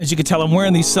As you can tell, I'm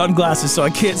wearing these sunglasses, so I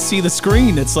can't see the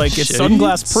screen. It's like it's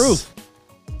sunglass proof.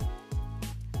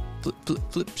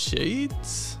 Flip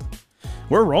shades.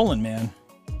 We're rolling, man.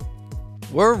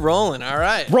 We're rolling, all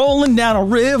right. Rolling down a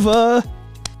river.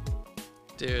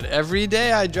 Dude, every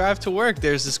day I drive to work,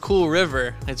 there's this cool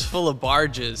river. It's full of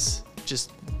barges,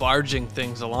 just barging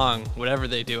things along, whatever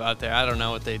they do out there. I don't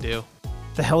know what they do.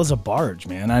 The hell is a barge,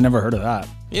 man? I never heard of that.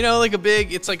 You know, like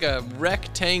it's like a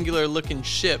rectangular looking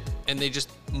ship, and they just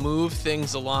move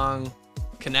things along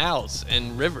canals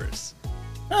and rivers.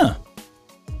 Huh.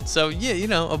 So, yeah, you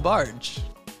know, a barge.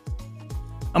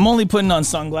 I'm only putting on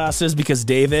sunglasses because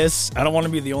Dave is. I don't want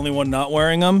to be the only one not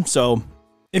wearing them. So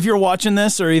if you're watching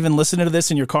this or even listening to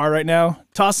this in your car right now,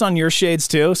 toss on your shades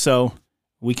too so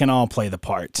we can all play the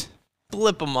part.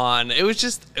 Flip them on. It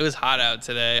was hot out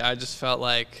today. I just felt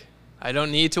like I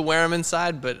don't need to wear them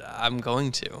inside, but I'm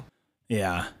going to.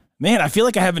 Yeah. Man, I feel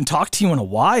like I haven't talked to you in a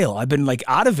while. I've been like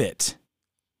out of it.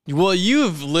 Well,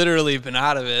 you've literally been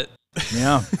out of it.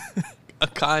 Yeah.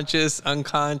 Conscious,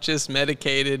 unconscious,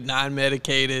 medicated,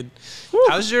 non-medicated.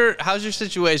 How's your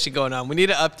situation going on? We need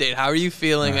an update. How are you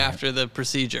feeling after the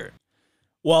procedure?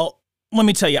 Well, let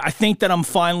me tell you, I think that I'm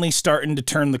finally starting to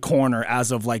turn the corner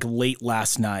as of like late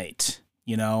last night,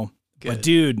 you know? Good. But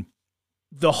dude,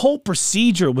 the whole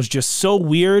procedure was just so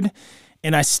weird,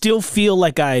 and I still feel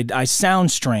like I sound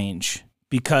strange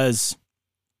because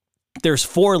there's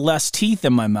 4 less teeth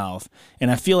in my mouth,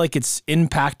 and I feel like it's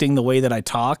impacting the way that I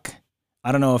talk.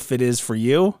 I don't know if it is for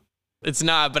you. It's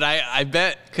not, but I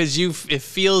bet because it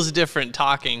feels different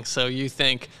talking, so you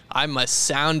think I must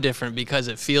sound different because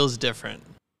it feels different.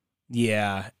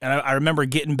 Yeah, and I remember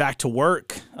getting back to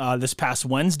work this past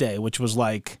Wednesday, which was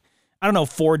like, I don't know,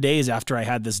 4 days after I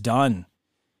had this done.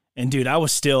 And dude, I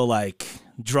was still like,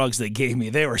 drugs they gave me,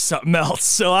 they were something else.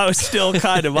 So I was still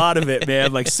kind of out of it,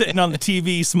 man, like sitting on the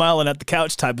TV, smiling at the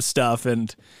couch type of stuff,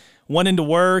 and went into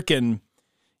work. And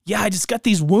yeah, I just got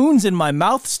these wounds in my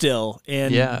mouth still,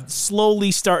 and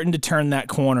slowly starting to turn that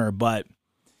corner. But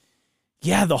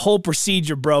yeah, the whole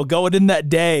procedure, bro, going in that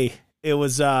day, it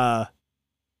was, I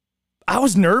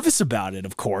was nervous about it,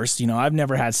 of course. You know, I've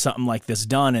never had something like this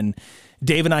done. And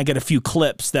Dave and I got a few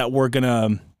clips that we're going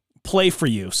to play for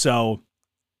you. So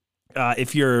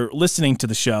if you're listening to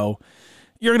the show,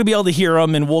 you're going to be able to hear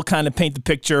them, and we'll kind of paint the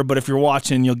picture. But if you're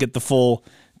watching, you'll get the full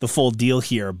deal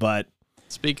here. But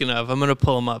speaking of, I'm going to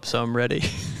pull them up, so I'm ready.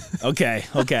 Okay.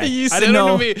 You sent them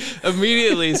to me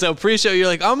immediately. So pre-show, you're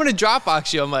like, I'm going to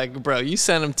Dropbox you. I'm like, bro, you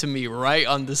sent them to me right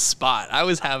on the spot. I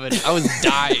was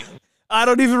dying. I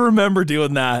don't even remember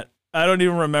doing that. I don't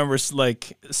even remember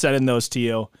like sending those to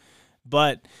you.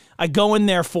 But I go in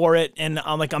there for it, and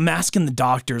I'm asking the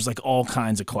doctors like all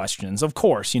kinds of questions. Of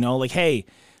course, you know, like, hey,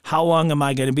 how long am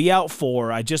I going to be out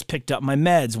for? I just picked up my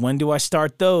meds. When do I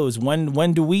start those?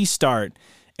 When do we start?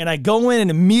 And I go in, and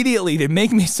immediately they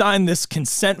make me sign this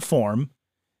consent form.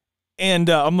 And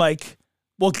I'm like,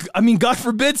 well, I mean, God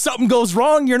forbid something goes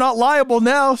wrong. You're not liable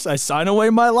now. So I sign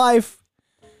away my life.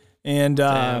 And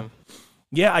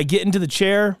yeah, I get into the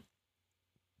chair,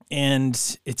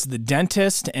 and it's the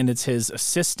dentist and it's his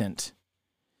assistant.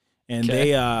 And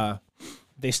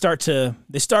they start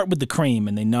with the cream,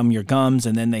 and they numb your gums,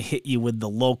 and then they hit you with the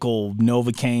local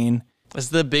Novocaine. It's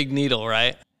the big needle,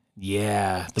 right?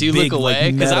 Yeah. Do you look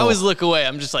away? Because I always look away.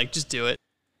 I'm just like, just do it.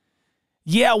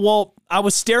 Yeah, well, I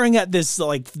was staring at this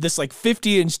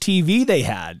 50-inch TV they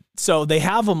had. So they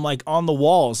have them like on the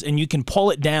walls, and you can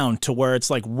pull it down to where it's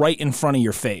like right in front of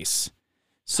your face.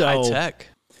 So high tech.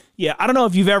 Yeah, I don't know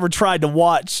if you've ever tried to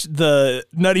watch the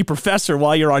Nutty Professor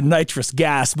while you're on nitrous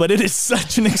gas, but it is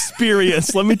such an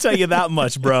experience. Let me tell you that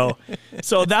much, bro.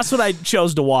 So that's what I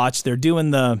chose to watch. They're doing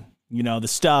the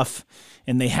stuff,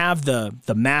 and they have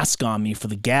the mask on me for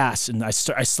the gas, and I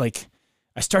start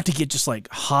to get just like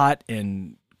hot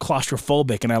and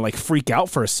claustrophobic, and I like freak out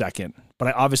for a second.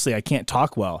 But I can't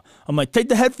talk well. I'm like, take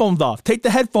the headphones off. Take the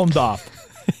headphones off.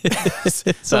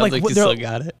 Sounds like you still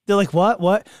got it. They're like,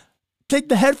 what? Take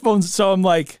the headphones. So I'm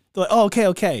like, they're like, oh,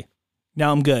 okay.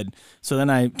 Now I'm good. So then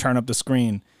I turn up the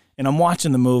screen, and I'm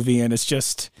watching the movie, and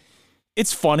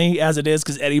it's funny as it is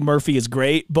because Eddie Murphy is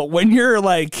great. But when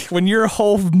your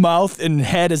whole mouth and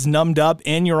head is numbed up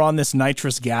and you're on this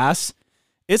nitrous gas,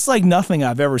 it's like nothing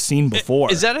I've ever seen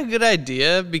before. Is that a good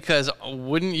idea? Because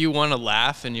wouldn't you want to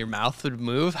laugh and your mouth would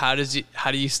move? How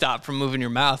do you stop from moving your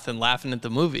mouth and laughing at the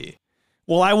movie?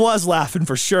 Well, I was laughing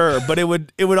for sure, but it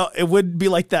would be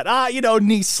like that.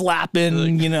 Knee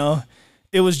slapping.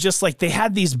 It was just like they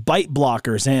had these bite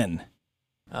blockers in.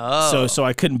 Oh, so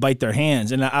I couldn't bite their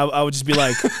hands, and I would just be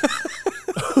like,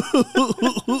 You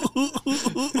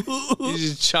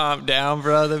just chomp down,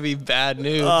 bro. That'd be bad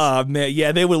news. Oh man,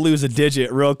 yeah, they would lose a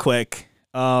digit real quick.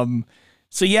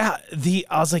 So yeah,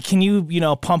 I was like, can you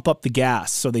pump up the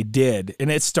gas? So they did,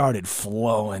 and it started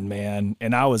flowing, man.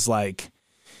 And I was like,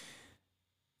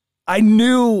 I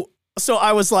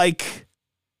was like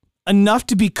enough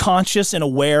to be conscious and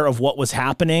aware of what was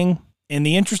happening. And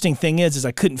the interesting thing is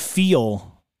I couldn't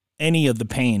feel any of the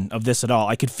pain of this at all.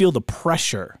 I could feel the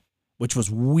pressure, which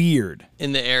was weird.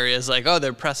 In the areas like, oh,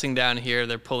 they're pressing down here,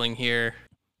 they're pulling here.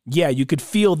 Yeah, you could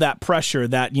feel that pressure,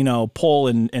 that, pull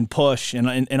and push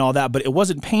and all that, but it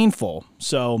wasn't painful.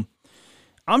 So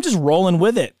I'm just rolling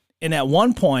with it. And at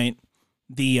one point,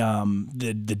 the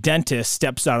dentist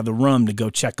steps out of the room to go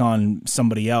check on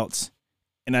somebody else.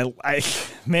 And I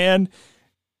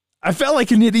felt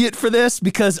like an idiot for this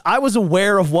because I was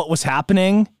aware of what was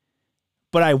happening,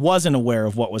 but I wasn't aware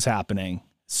of what was happening.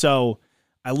 So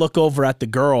I look over at the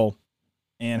girl,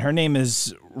 and her name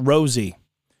is Rosie.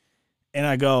 And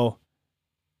I go,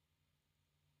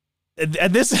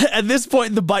 at this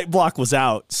point, the bite block was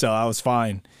out, so I was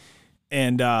fine.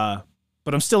 And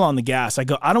but I'm still on the gas. I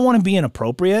go, I don't want to be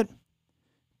inappropriate,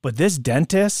 but this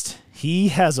dentist, he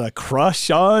has a crush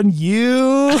on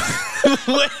you.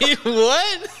 Wait,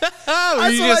 what?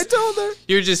 That's what I told her.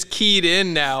 You're just keyed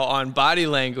in now on body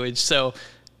language. So,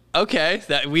 okay,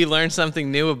 that we learned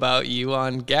something new about you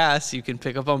on gas. You can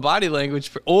pick up on body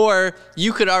language, or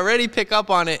you could already pick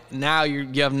up on it. Now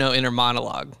you have no inner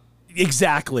monologue.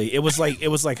 Exactly. It was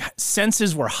like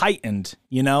senses were heightened,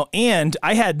 and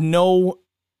I had no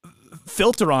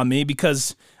filter on me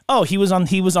because he was on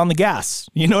the gas.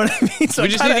 You know what I mean? So we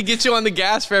just need to get you on the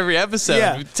gas for every episode.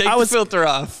 Yeah, Take the filter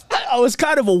off. I was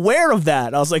kind of aware of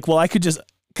that. I was like, well, I could just,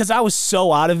 because I was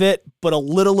so out of it, but a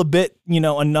little bit,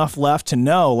 enough left to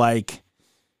know, like,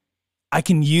 I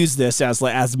can use this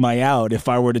as my out if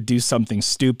I were to do something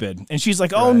stupid. And she's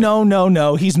like, oh, right.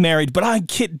 No, he's married. But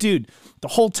dude, the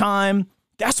whole time,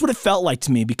 that's what it felt like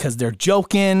to me because they're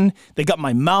joking. They got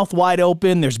my mouth wide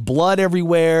open. There's blood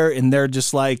everywhere. And they're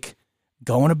just like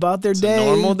going about their day,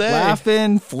 normal day,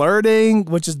 laughing, flirting,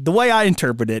 which is the way I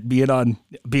interpret it, being on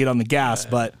the gas.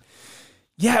 Right. But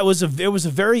yeah, it was a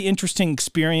very interesting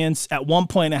experience. At one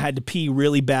point I had to pee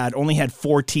really bad. Only had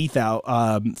 4 teeth out,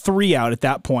 3 out at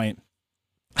that point.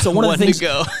 So one of the things to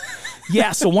go.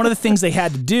 Yeah, so one of the things they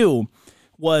had to do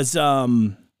was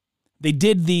they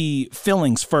did the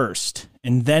fillings first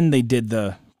and then they did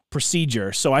the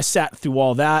procedure. So I sat through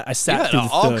all that. I sat through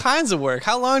all kinds of work.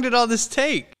 How long did all this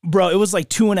take? Bro, it was like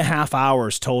 2.5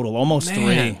 hours total, almost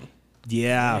 3.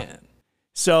 Yeah. Man.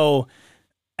 So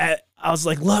I was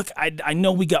like, look, I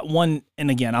know we got one.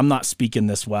 And again, I'm not speaking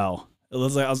this well. It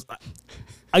was like,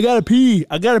 I gotta pee,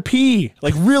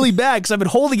 like really bad because I've been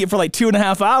holding it for like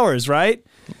 2.5 hours, right?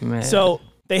 Man. So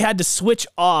they had to switch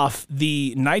off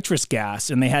the nitrous gas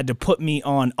and they had to put me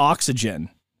on oxygen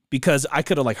because I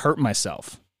could have like hurt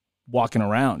myself walking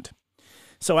around.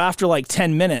 So after like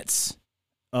 10 minutes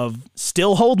of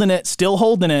still holding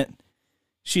it,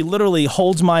 she literally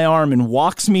holds my arm and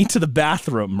walks me to the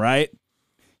bathroom, right?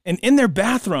 And in their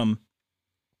bathroom,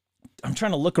 I'm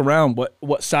trying to look around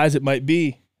what size it might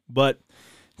be, but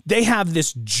they have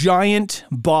this giant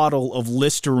bottle of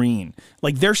Listerine.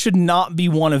 Like there should not be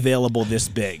one available this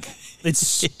big. It's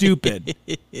stupid.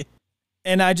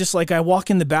 And I walk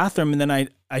in the bathroom and then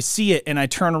I see it and I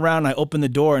turn around and I open the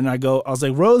door and I was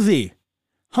like, Rosie,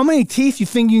 how many teeth you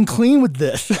think you can clean with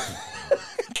this?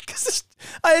 Because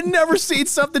I had never seen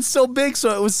something so big,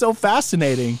 so it was so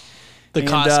fascinating. The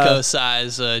Costco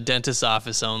size dentist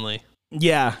office only.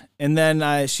 Yeah. And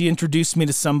then she introduced me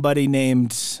to somebody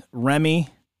named Remy.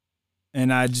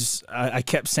 And I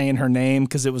kept saying her name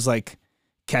because it was like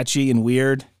catchy and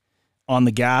weird on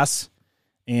the gas.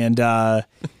 And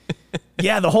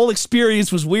yeah, the whole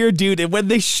experience was weird, dude. And when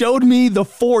they showed me the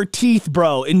 4 teeth,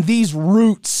 bro, and these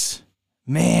roots,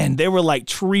 man, they were like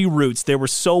tree roots. They were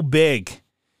so big.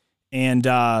 And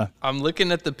I'm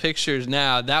looking at the pictures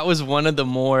now. That was one of the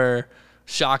more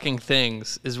shocking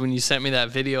things is when you sent me that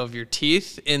video of your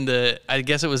teeth in I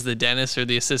guess it was the dentist or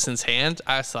the assistant's hand.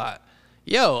 I thought,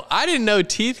 yo, I didn't know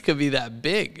teeth could be that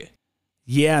big.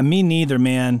 Yeah, me neither,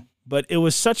 man. But it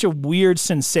was such a weird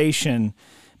sensation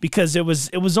because it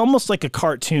was almost like a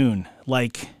cartoon.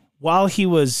 Like while he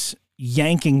was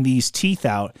yanking these teeth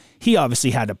out, he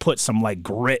obviously had to put some like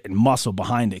grit and muscle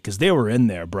behind it because they were in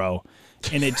there, bro.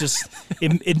 And it just,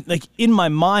 it like in my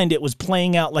mind, it was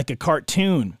playing out like a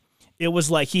cartoon. It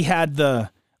was like he had the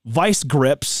vice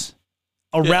grips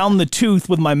around the tooth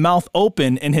with my mouth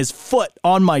open and his foot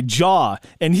on my jaw,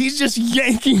 and he's just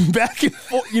yanking back and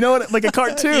forth, you know what, like a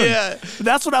cartoon. Yeah.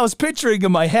 That's what I was picturing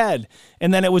in my head.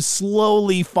 And then it would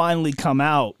slowly finally come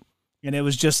out, and it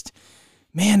was just,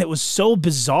 man, it was so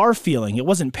bizarre feeling. It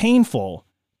wasn't painful,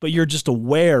 but you're just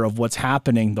aware of what's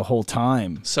happening the whole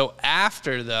time. So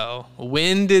after, though,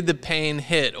 when did the pain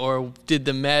hit, or did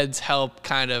the meds help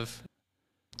kind of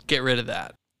get rid of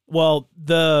that? Well,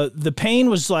 the pain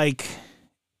was like,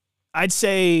 I'd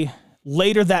say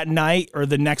later that night or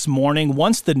the next morning,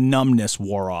 once the numbness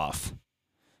wore off,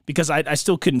 because I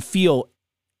still couldn't feel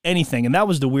anything. And that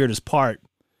was the weirdest part.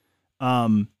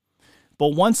 But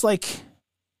once like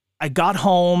I got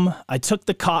home, I took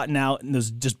the cotton out, and it was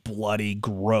just bloody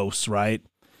gross. Right.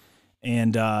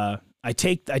 And, I'd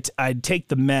take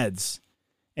the meds,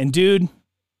 and dude,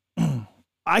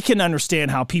 I can understand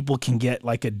how people can get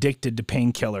like addicted to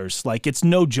painkillers. Like, it's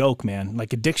no joke, man.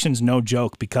 Like, addiction's no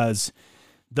joke, because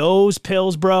those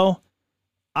pills, bro,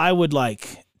 I would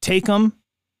like take them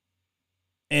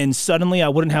and suddenly I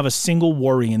wouldn't have a single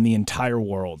worry in the entire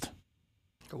world.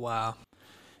 Wow.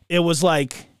 It was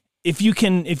like, if you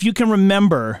can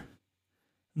remember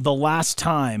the last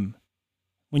time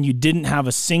when you didn't have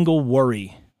a single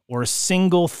worry or a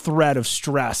single thread of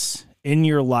stress in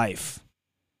your life,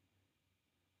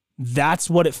 that's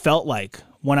what it felt like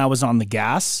when I was on the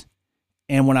gas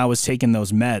and when I was taking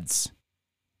those meds.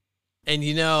 And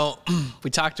you know,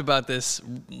 we talked about this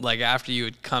like after you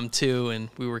had come to and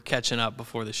we were catching up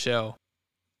before the show.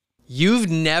 You've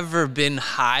never been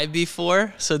high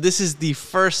before, so this is the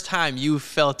first time you've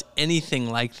felt anything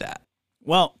like that.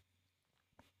 Well,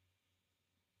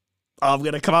 I'm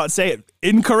going to come out and say it.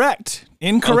 Incorrect.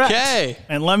 Okay.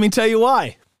 And let me tell you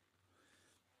why.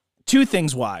 Two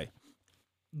things why.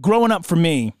 Growing up for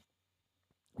me,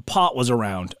 pot was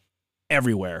around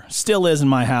everywhere. Still is in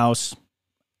my house,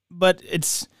 but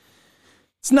it's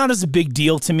not as a big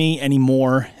deal to me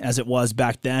anymore as it was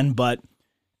back then. But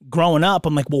growing up,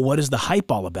 I'm like, well, what is the hype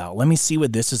all about? Let me see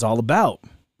what this is all about.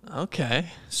 Okay.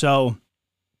 So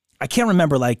I can't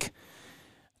remember, like,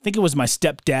 I think it was my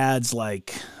stepdad's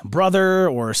like brother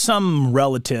or some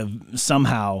relative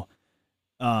somehow.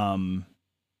 I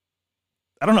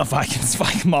don't know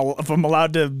if I'm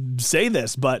allowed to say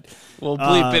this, but we'll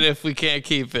bleep it if we can't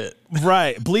keep it.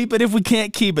 Right. Bleep it if we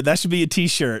can't keep it. That should be a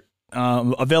t-shirt,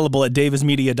 available at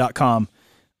davismedia.com.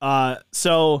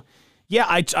 So yeah,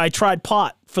 I tried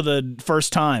pot for the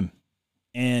first time,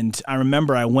 and I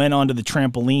remember I went onto the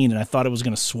trampoline and I thought it was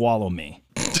going to swallow me.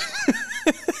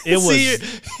 It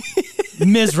was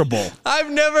miserable.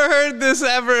 I've never heard this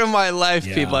ever in my life,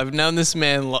 Yeah. people. I've known this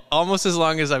man almost as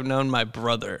long as I've known my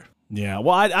brother. Yeah,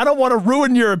 well, I don't want to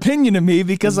ruin your opinion of me,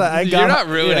 because You're not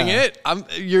ruining yeah. it.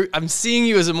 I'm seeing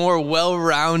you as a more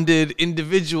well-rounded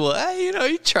individual. Hey, you know,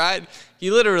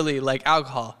 you literally, like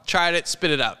alcohol, tried it, spit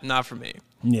it out. Not for me.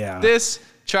 Yeah. This,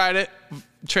 tried it,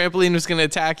 trampoline was going to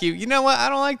attack you. You know what? I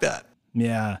don't like that.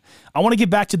 Yeah. I want to get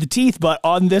back to the teeth, but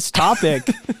on this topic,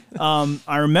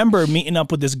 I remember meeting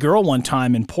up with this girl one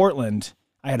time in Portland.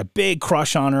 I had a big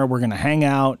crush on her. We're going to hang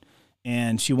out,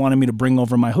 and she wanted me to bring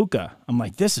over my hookah. I'm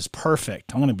like, this is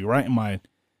perfect. I'm going to be right in my...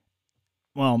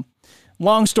 Well,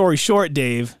 long story short,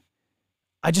 Dave,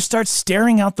 I just start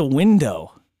staring out the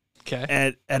window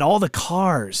at all the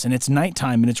cars, and it's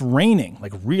nighttime, and it's raining,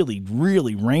 like really,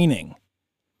 really raining.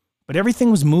 But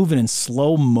everything was moving in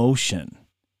slow motion.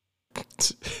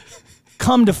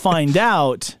 Come to find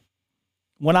out,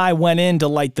 when I went in to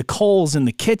light the coals in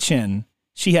the kitchen,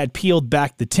 she had peeled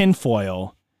back the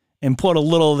tinfoil and put a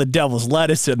little of the devil's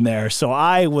lettuce in there. So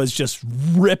I was just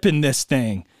ripping this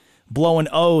thing, blowing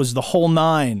O's the whole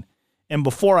nine. And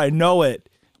before I know it,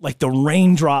 like the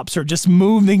raindrops are just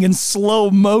moving in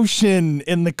slow motion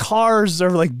and the cars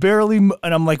are like barely, and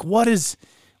I'm like, what is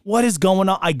going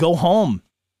on? I go home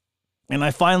and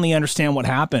I finally understand what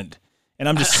happened. And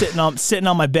I'm just sitting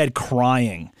on my bed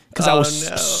crying because I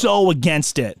was so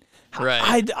against it.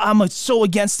 Right. I'm so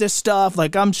against this stuff.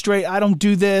 Like, I'm straight. I don't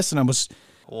do this. And I was...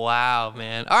 Wow,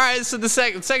 man. All right, so the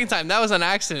second time, that was an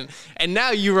accident. And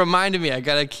now you reminded me, I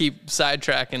got to keep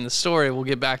sidetracking the story. We'll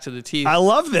get back to the teeth. I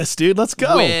love this, dude. Let's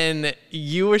go. When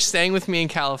you were staying with me in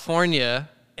California,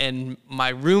 and my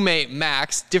roommate,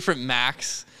 Max, different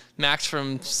Max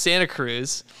from Santa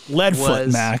Cruz.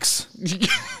 Leadfoot Max.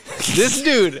 This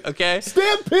dude, okay?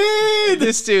 Stampede!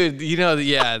 This dude, you know,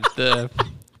 yeah, the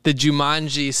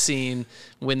Jumanji scene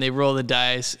when they roll the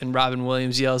dice and Robin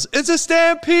Williams yells, "It's a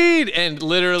stampede!" And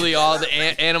literally all the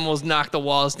animals knock the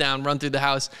walls down, run through the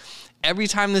house. Every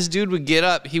time this dude would get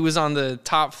up, he was on the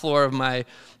top floor of my,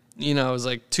 you know, it was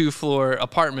like 2-floor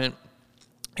apartment.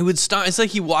 It would start. It's like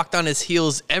he walked on his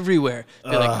heels everywhere. Be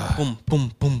like boom,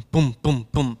 boom, boom, boom, boom,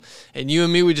 boom, and you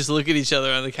and me would just look at each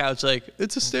other on the couch like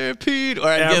it's a stampede. Or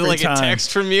I'd get like a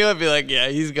text from you. I'd be like, yeah,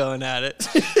 he's going at it.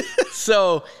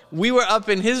 So we were up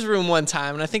in his room one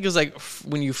time, and I think it was like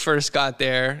when you first got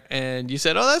there, and you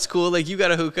said, "Oh, that's cool. Like you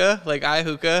got a hookah, like I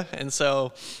hookah," and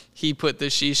so he put the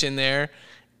sheesh in there,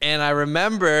 and I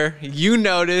remember you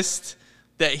noticed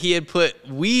that he had put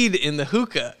weed in the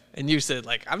hookah. And you said,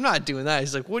 like, I'm not doing that.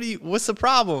 He's like, what's the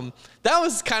problem? That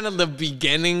was kind of the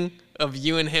beginning of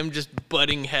you and him just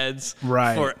butting heads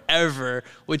forever,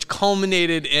 which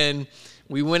culminated in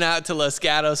we went out to Los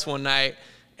Gatos one night,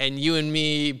 and you and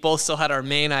me both still had our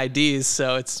main IDs.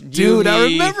 So it's you, me, I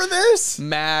remember this.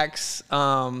 Max,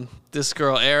 this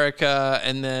girl, Erica,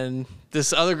 and then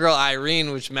this other girl,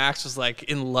 Irene, which Max was, like,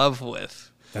 in love with.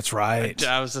 That's right.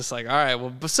 I was just like, all right,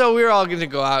 well, so we were all going to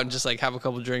go out and just like have a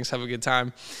couple drinks, have a good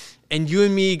time. And you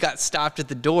and me got stopped at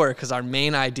the door because our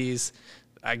main IDs,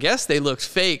 I guess they looked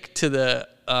fake to the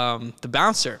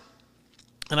bouncer.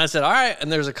 And I said, all right. And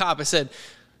there's a cop. I said,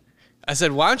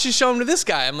 why don't you show them to this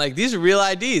guy? I'm like, these are real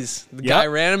IDs. The guy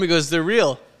ran them. He goes, they're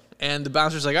real. And the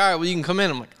bouncer's like, all right, well, you can come in.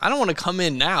 I'm like, I don't want to come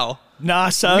in now. Nah,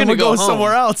 son, we're going to go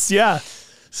somewhere else. Yeah.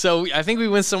 So I think we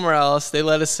went somewhere else. They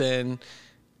let us in.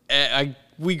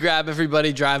 We grab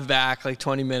everybody, drive back like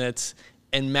 20 minutes,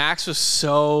 and Max was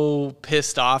so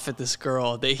pissed off at this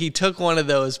girl that he took one of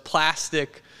those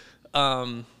plastic,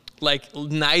 like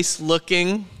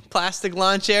nice-looking plastic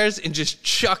lawn chairs and just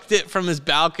chucked it from his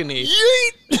balcony.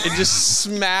 It just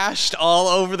smashed all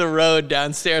over the road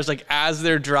downstairs, like as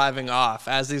they're driving off,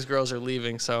 as these girls are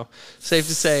leaving. So safe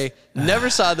to say, never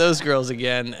saw those girls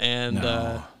again.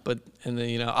 And and then,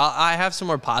 you know, I have some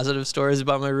more positive stories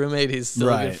about my roommate. He's still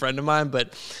a good friend of mine,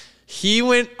 but he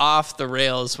went off the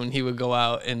rails when he would go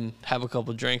out and have a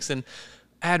couple drinks and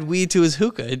add weed to his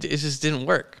hookah. It just didn't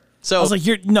work. So I was like,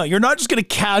 you're not just going to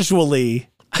casually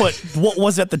put what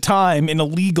was at the time an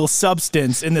illegal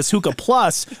substance in this hookah.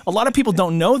 Plus, a lot of people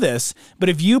don't know this, but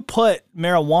if you put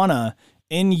marijuana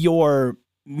in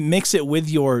mix it with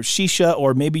your shisha,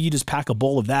 or maybe you just pack a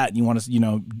bowl of that and you want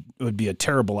to, it would be a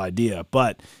terrible idea,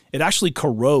 but it actually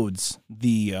corrodes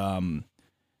the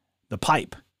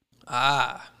pipe.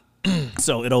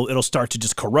 So it'll start to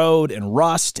just corrode and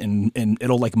rust and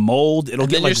it'll like mold. It'll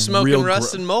get like you're smoking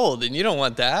rust and mold, and you don't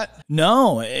want that.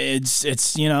 No, it's it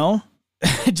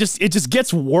just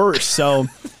gets worse. So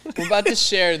we're about to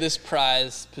share this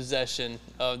prized possession.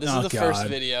 This is the first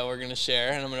video we're gonna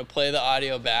share, and I'm gonna play the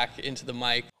audio back into the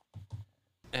mic.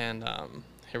 And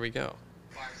here we go.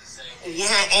 We're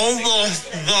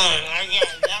almost done. I got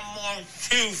one more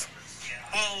tooth.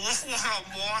 Oh, listen how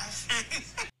more.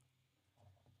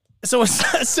 So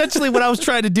essentially what I was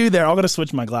trying to do there, I'm going to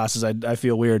switch my glasses. I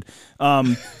feel weird.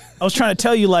 I was trying to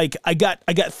tell you, like, I got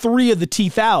 3 of the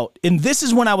teeth out, and this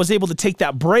is when I was able to take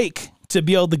that break to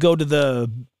be able to go to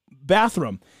the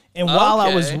bathroom. And while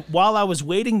I was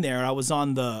waiting there, I was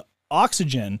on the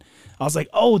oxygen. I was like,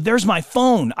 "Oh, there's my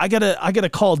phone. I gotta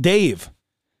call Dave."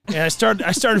 And I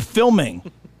started filming.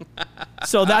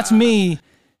 So that's me.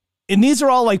 And these are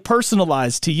all like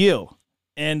personalized to you.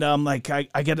 And I'm like,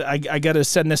 I gotta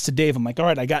send this to Dave. I'm like, all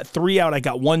right, I got 3 out. I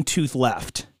got 1 tooth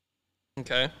left.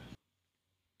 Okay.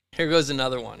 Here goes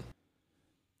another one.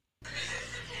 Oh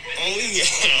yeah,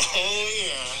 oh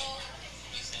yeah.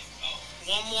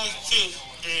 One more tooth,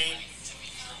 dude.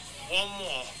 One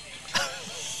more.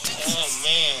 Oh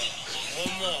man,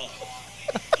 one more.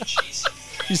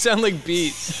 You sound like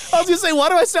Beat. I was gonna say, why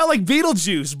do I sound like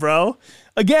Beetlejuice, bro?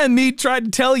 Again, me tried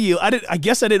to tell you. I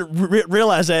guess I didn't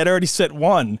realize I had already said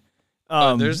 1.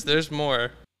 There's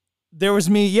more. There was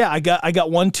me. Yeah, I got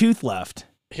 1 tooth left.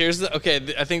 Here's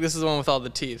okay. I think this is the one with all the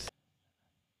teeth.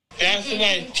 That's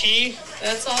my teeth.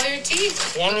 That's all your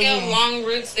teeth. Look how long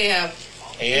roots they have.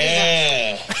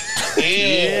 Yeah.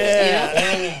 Yeah. One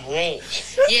of them broke.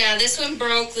 Yeah, this one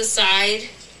broke the side.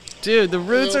 Dude, the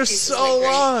roots are so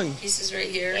long. Pieces right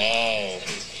here. Wow.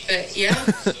 But yeah.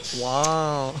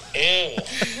 Wow. Ew.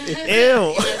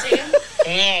 Ew.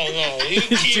 No.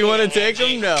 Do you want to take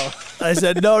them? No. I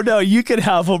said, no, you can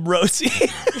have them,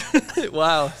 Rosie.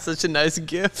 Wow, such a nice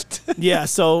gift. Yeah,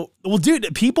 so, well,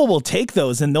 dude, people will take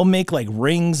those and they'll make like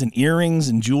rings and earrings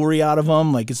and jewelry out of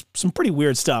them. Like, it's some pretty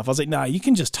weird stuff. I was like, nah, you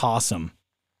can just toss them.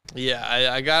 Yeah,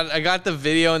 I got the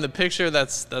video and the picture.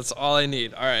 That's all I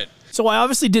need. All right. So I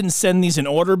obviously didn't send these in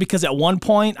order because at one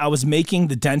point I was making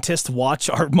the dentist watch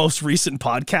our most recent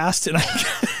podcast, and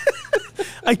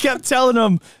I kept telling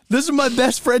him, this is my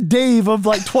best friend Dave of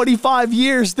like 25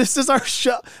 years. This is our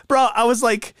show. Bro, I was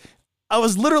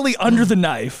literally under the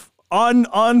knife on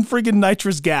freaking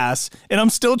nitrous gas, and I'm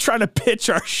still trying to pitch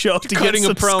our show to get cutting a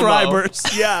promo.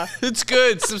 subscribers. Yeah. It's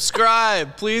good.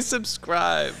 Subscribe. Please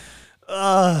subscribe.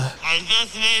 I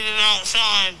just made it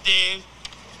outside, Dave.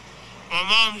 My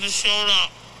mom just showed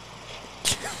up.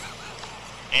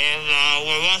 And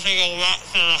we're about to go back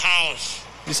to the house.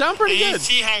 You sound pretty Do you good.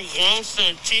 see how gross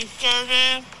their teeth are,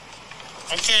 man?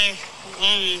 Okay,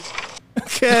 love you.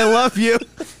 Okay, I love you.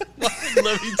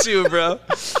 Love you too, bro.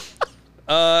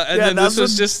 And Yeah, then this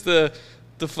was a- just the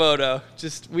photo.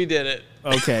 Just we did it.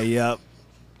 Okay, yep.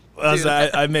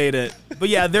 I made it. But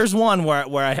yeah, there's one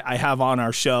where I have on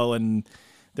our show, and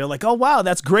they're like, "Oh wow,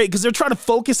 that's great," because they're trying to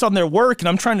focus on their work, and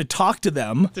I'm trying to talk to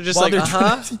them. They're just while like,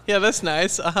 trying to- yeah, that's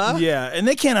nice. Yeah, and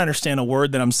they can't understand a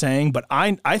word that I'm saying, but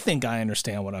I think I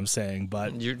understand what I'm saying.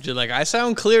 But You're like, I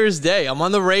sound clear as day. I'm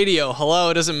on the radio. Hello,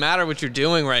 it doesn't matter what you're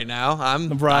doing right now. I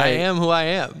Right. am who I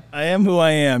am. I am who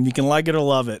I am. You can like it or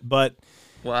love it, but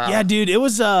Wow. yeah, dude, it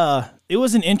was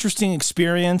an interesting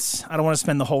experience. I don't want to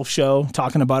spend the whole show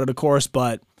talking about it, of course,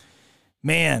 but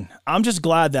man, I'm just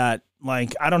glad that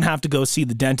like I don't have to go see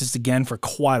the dentist again for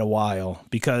quite a while,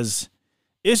 because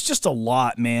it's just a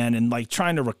lot, man, and like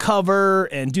trying to recover.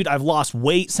 And dude, I've lost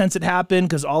weight since it happened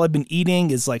because all I've been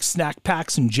eating is like snack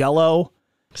packs and Jello,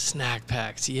 Snack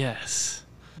packs, yes.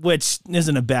 which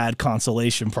isn't a bad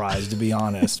consolation prize, to be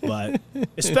honest. But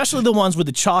especially the ones with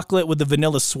the chocolate with the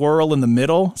vanilla swirl in the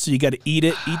middle. So you got to eat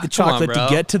the Come on, chocolate to bro.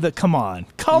 get to the. Come on,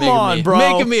 Making bro.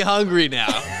 Making me hungry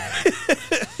now.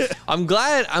 I'm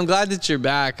glad that you're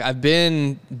back. I've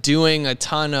been doing a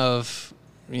ton of,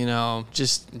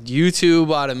 just YouTube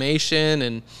automation,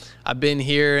 and I've been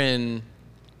here and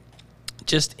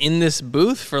just in this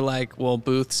booth for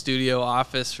booth, studio,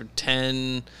 office for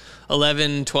 10,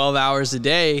 11, 12 hours a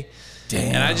day.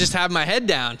 Damn. And I just have my head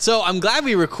down. So I'm glad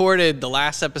we recorded the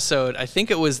last episode. I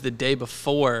think it was the day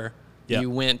before Yep. you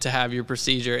went to have your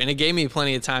procedure, and it gave me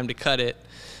plenty of time to cut it.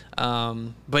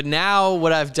 But now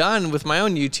what I've done with my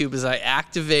own YouTube is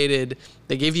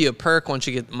they give you a perk once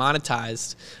you get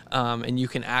monetized, and you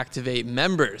can activate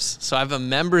members. So I have a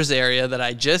members area that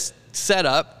I just set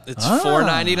up. It's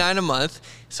 $4.99 a month.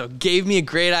 So it gave me a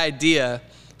great idea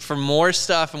for more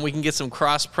stuff, and we can get some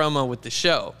cross promo with the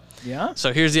show. Yeah.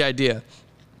 So here's the idea.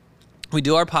 We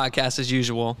do our podcast as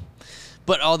usual,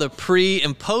 but all the pre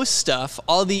and post stuff,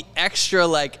 all the extra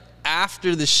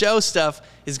after the show stuff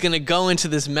is going to go into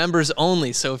this members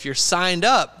only. So if you're signed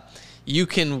up, you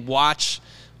can watch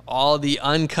all the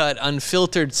uncut,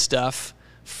 unfiltered stuff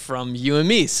from you and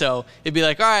me. So it'd be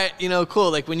like, all right, cool.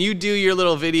 Like when you do your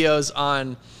little videos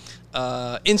on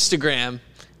Instagram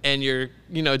and you're,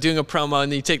 doing a promo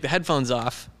and then you take the headphones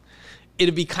off,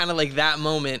 it'd be kind of like that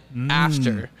moment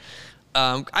after.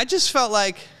 I just felt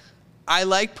like I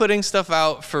like putting stuff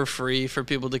out for free for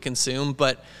people to consume,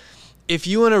 but if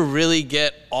you want to really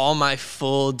get all my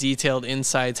full detailed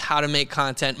insights, how to make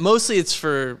content, mostly it's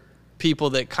for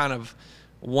people that kind of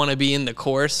want to be in the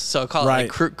course. So I call it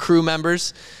crew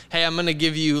members. Hey, I'm going to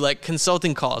give you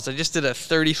consulting calls. I just did a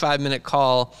 35-minute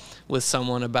call with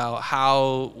someone about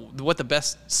what the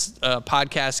best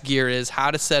podcast gear is,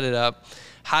 how to set it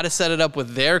up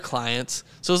with their clients.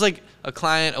 So it's like a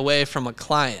client away from a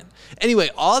client. Anyway,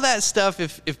 all that stuff,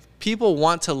 if people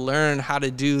want to learn how to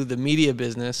do the media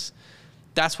business,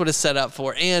 that's what it's set up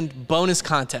for. And bonus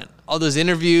content. All those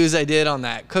interviews I did on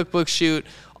that cookbook shoot,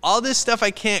 all this stuff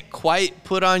I can't quite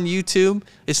put on YouTube.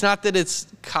 It's not that it's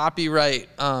copyright.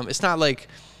 It's not like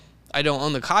I don't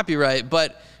own the copyright,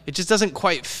 but it just doesn't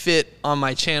quite fit on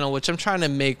my channel, which I'm trying to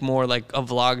make more like a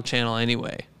vlog channel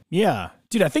anyway. Yeah.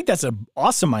 Dude, I think that's an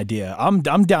awesome idea. I'm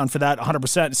down for that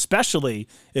 100%, especially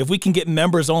if we can get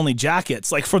members-only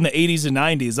jackets, like from the 80s and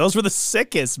 90s. Those were the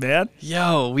sickest, man.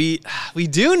 Yo, we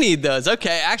do need those.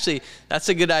 Okay, actually, that's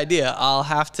a good idea. I'll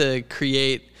have to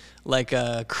create like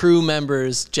a crew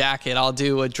member's jacket. I'll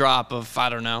do a drop of,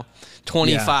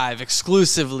 25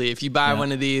 exclusively. If you buy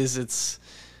one of these, it's,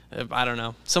 I don't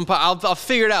know. I'll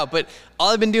figure it out. But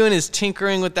all I've been doing is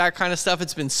tinkering with that kind of stuff.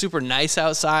 It's been super nice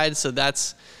outside, so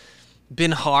that's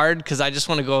been hard because I just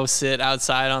want to go sit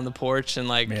outside on the porch and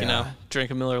drink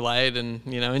a Miller Lite and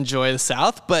enjoy the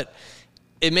South. But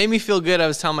it made me feel good. I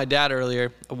was telling my dad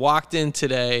earlier, I walked in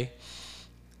today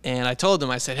and I told him,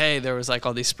 I said, hey, there was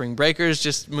all these spring breakers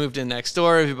just moved in next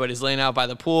door. Everybody's laying out by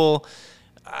the pool.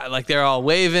 They're all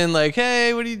waving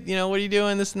hey, what are you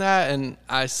doing, this and that. And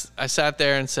I sat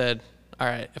there and said, all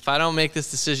right, if I don't make this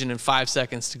decision in 5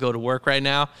 seconds to go to work right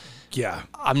now,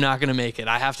 I'm not going to make it.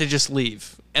 I have to just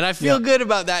leave. And I feel good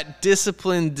about that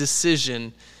disciplined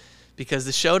decision because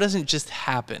the show doesn't just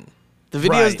happen. The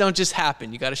videos don't just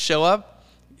happen. You got to show up.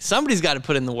 Somebody's got to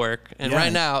put in the work. And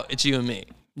right now, it's you and me.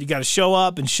 You got to show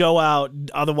up and show out.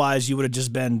 Otherwise, you would have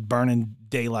just been burning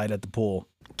daylight at the pool.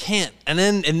 Can't. And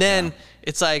then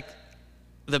it's like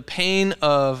the pain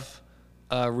of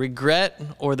regret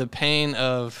or the pain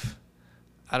of,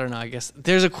 I don't know, I guess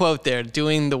there's a quote there,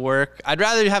 doing the work. I'd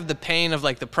rather have the pain of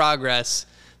like the progress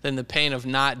than the pain of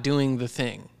not doing the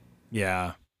thing.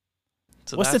 Yeah.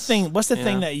 So what's the thing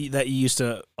that you used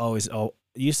to always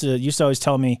always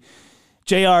tell me,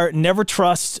 JR, never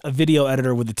trust a video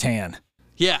editor with a tan.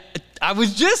 Yeah, I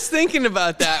was just thinking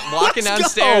about that walking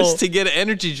downstairs to get an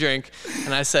energy drink.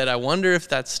 And I said, I wonder if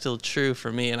that's still true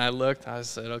for me. And I looked, I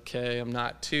said, okay, I'm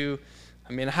not too,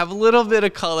 I mean, I have a little bit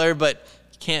of color, but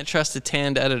you can't trust a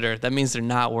tanned editor. That means they're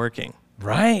not working.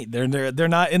 Right. They're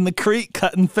not in the creek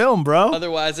cutting film, bro.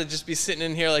 Otherwise, I'd just be sitting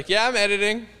in here like, yeah, I'm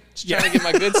editing. Just trying to get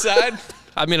my good side.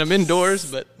 I mean, I'm indoors,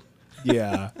 but.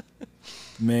 Yeah.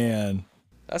 Man.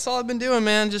 That's all I've been doing,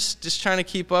 man. Just trying to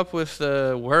keep up with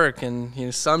the work, and you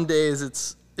know, some days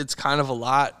it's kind of a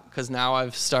lot because now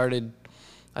I've started,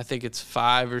 I think it's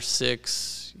 5 or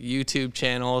 6 YouTube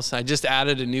channels. I just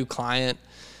added a new client,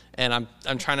 and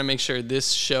I'm trying to make sure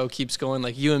this show keeps going.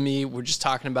 Like you and me, we're just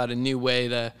talking about a new way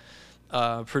to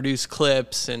produce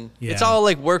clips, and it's all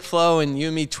like workflow, and you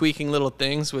and me tweaking little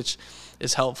things, which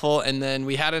is helpful. And then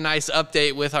we had a nice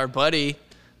update with our buddy.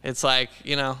 It's like,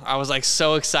 you know, I was like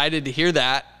so excited to hear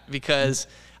that because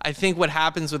I think what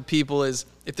happens with people is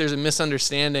if there's a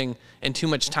misunderstanding and too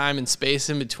much time and space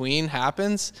in between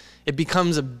happens, it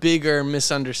becomes a bigger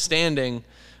misunderstanding.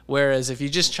 Whereas if you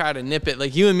just try to nip it,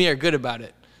 like you and me are good about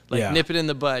it, like nip it in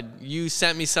the bud. You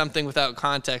sent me something without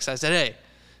context. I said, hey,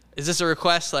 is this a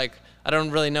request? Like, I don't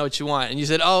really know what you want. And you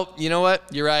said, oh, you know what?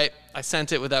 You're right. I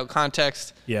sent it without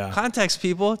context. Yeah. Context,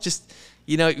 people. Just,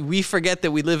 you know, we forget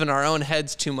that we live in our own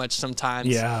heads too much sometimes.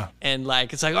 Yeah. And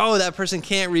like, it's like, oh, that person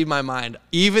can't read my mind.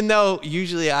 Even though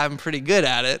usually I'm pretty good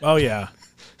at it. Oh, yeah.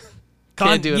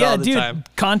 Can't do it all the time.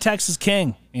 Context is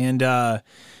king. And I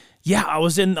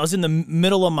was in the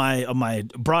middle of my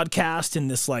broadcast,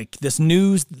 and this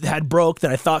news had broke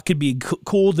that I thought could be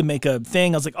cool to make a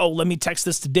thing. I was like, oh, let me text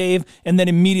this to Dave, and then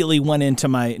immediately went into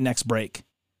my next break.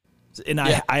 And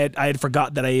I had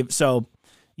forgot that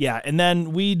and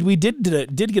then we did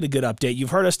get a good update.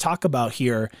 You've heard us talk about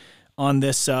here on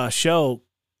this show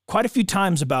quite a few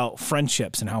times about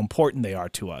friendships and how important they are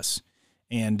to us.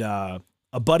 And a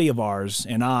buddy of ours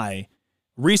and I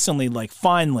recently, like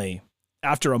finally,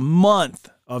 after a month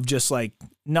of just like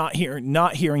not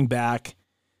hearing back,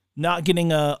 not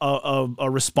getting a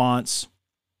response,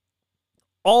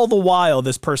 all the while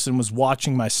this person was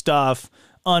watching my stuff,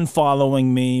 unfollowing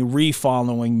me,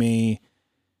 refollowing me,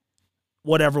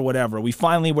 whatever. We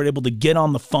finally were able to get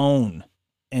on the phone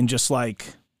and just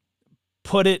like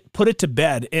put it to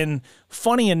bed. And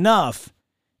funny enough,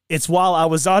 it's while I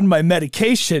was on my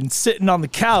medication sitting on the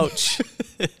couch.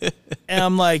 And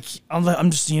I'm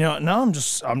just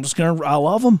gonna, I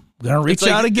love him. I'm gonna reach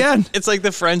out again. It's like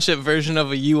the friendship version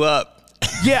of a you up.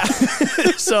 Yeah.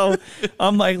 So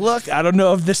I'm like, look, I don't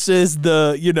know if this is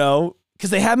the, because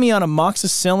they had me on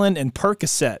amoxicillin and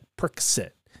Percocet,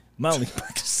 mildly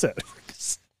Percocet.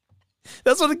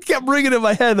 That's what it kept ringing in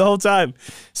my head the whole time.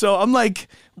 So I'm like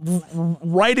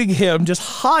writing him just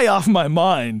high off my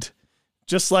mind,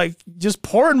 just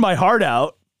pouring my heart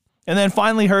out, and then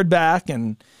finally heard back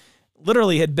and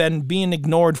literally had been being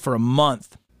ignored for a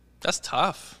month. That's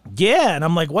tough. Yeah. And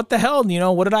I'm like, what the hell?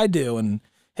 What did I do? And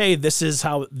hey, this is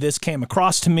how this came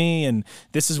across to me, and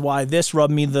this is why this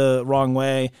rubbed me the wrong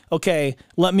way. Okay,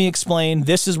 let me explain.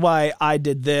 This is why I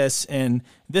did this, and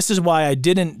this is why I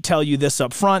didn't tell you this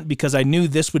up front, because I knew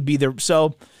this would be there.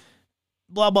 So,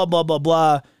 blah, blah, blah, blah,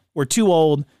 blah. We're too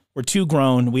old. We're too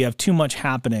grown. We have too much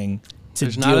happening to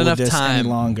deal with this any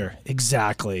longer.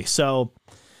 Exactly. So,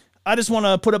 I just want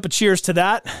to put up a cheers to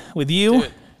that with you.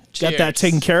 Got that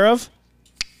taken care of.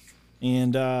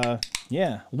 And,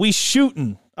 we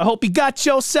shooting. I hope you got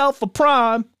yourself a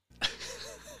prime.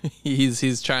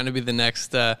 He's trying to be the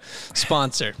next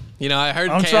sponsor. I heard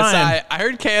I'm KSI. trying. I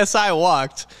heard KSI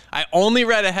walked. I only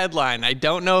read a headline. I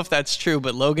don't know if that's true,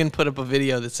 but Logan put up a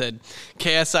video that said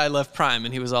KSI left Prime,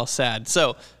 and he was all sad.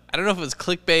 So I don't know if it was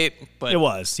clickbait, but It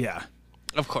was, yeah.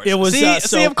 of course It was.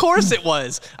 See, of course it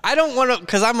was. I don't want to,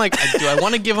 because I'm like, do I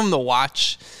want to give him the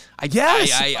watch?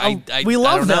 Yes, we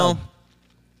love I don't know. them.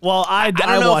 Well, I don't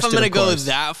know if watched I'm going to it, of go course.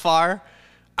 that far.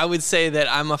 I would say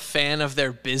that I'm a fan of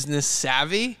their business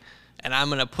savvy, and I'm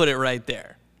going to put it right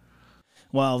there.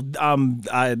 Well,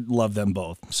 I love them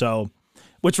both. So,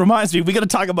 which reminds me, we got to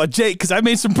talk about Jake, because I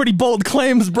made some pretty bold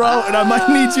claims, bro, and I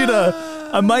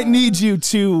might need you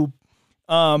to,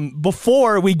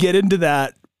 before we get into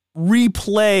that,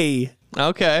 replay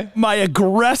Okay. my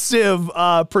aggressive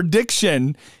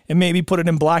prediction and maybe put it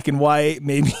in black and white,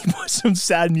 maybe put some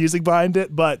sad music behind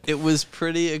it. But It was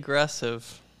pretty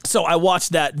aggressive. so I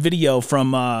watched that video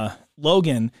from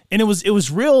Logan, and it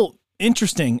was real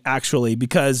interesting actually,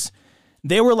 because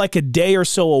they were like a day or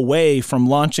so away from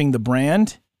launching the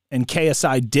brand, and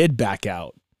KSI did back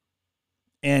out.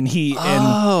 And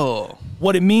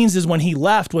what it means is when he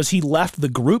left the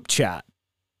group chat.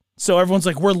 So everyone's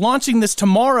like, we're launching this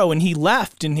tomorrow, and he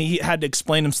left, and he had to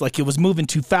explain himself, like, it was moving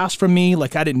too fast for me,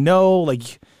 like I didn't know,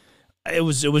 like it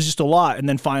was just a lot. And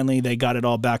then finally they got it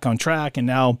all back on track, and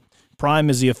now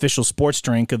Prime is the official sports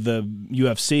drink of the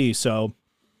UFC. So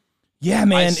yeah,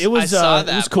 man, I saw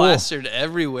that it was cool. plastered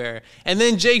everywhere. And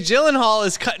then Jake Gyllenhaal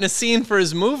is cutting a scene for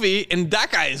his movie, and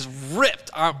that guy is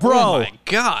ripped. Bro, oh my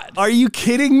God. Are you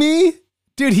kidding me?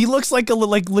 Dude, he looks like a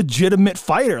legitimate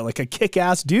fighter, like a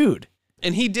kick-ass dude.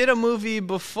 And he did a movie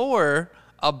before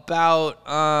about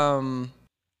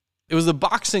it was a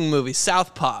boxing movie,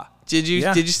 Southpaw. Did you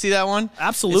see that one?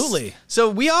 Absolutely. So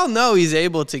we all know he's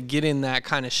able to get in that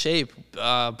kind of shape,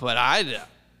 but I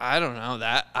don't know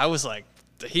that. I was like,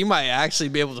 he might actually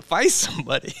be able to fight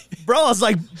somebody. Bro, I was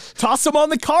like, toss him on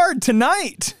the card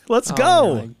tonight. Let's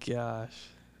go. Oh my gosh.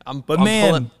 I'm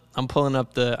pulling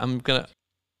up I'm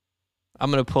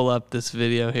gonna pull up this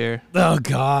video here. Oh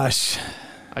gosh.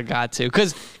 I got to,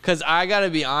 cause I gotta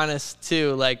be honest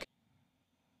too. Like,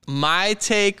 my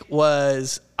take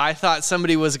was I thought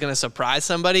somebody was gonna surprise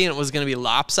somebody and it was gonna be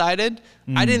lopsided.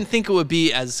 I didn't think it would be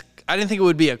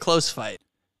a close fight.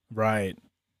 Right.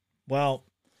 Well,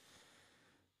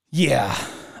 yeah.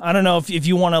 I don't know if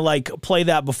you want to like play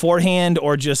that beforehand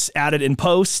or just add it in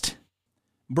post.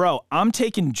 Bro, I'm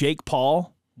taking Jake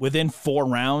Paul within 4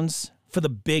 rounds for the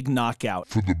big knockout.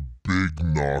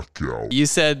 You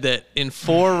said that in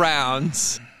 4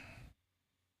 rounds,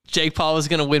 Jake Paul was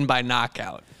going to win by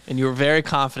knockout, and you were very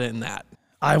confident in that.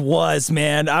 I was,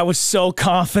 man. I was so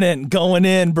confident going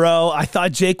in, bro. I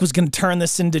thought Jake was going to turn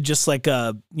this into just like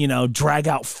a, drag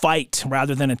out fight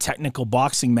rather than a technical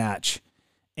boxing match.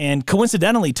 And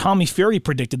coincidentally, Tommy Fury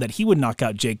predicted that he would knock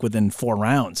out Jake within 4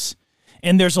 rounds.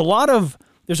 And there's a lot of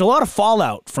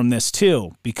fallout from this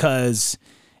too, because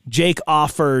Jake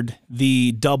offered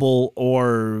the double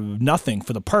or nothing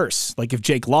for the purse. Like if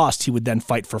Jake lost, he would then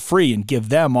fight for free and give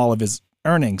them all of his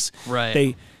earnings. Right.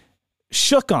 They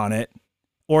shook on it,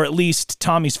 or at least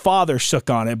Tommy's father shook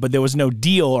on it, but there was no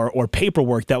deal or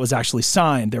paperwork that was actually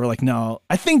signed. They were like, no.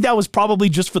 I think that was probably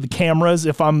just for the cameras,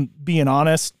 if I'm being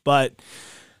honest, but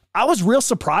I was real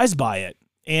surprised by it.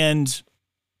 And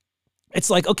it's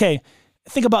like, okay,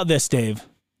 think about this, Dave.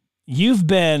 You've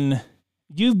been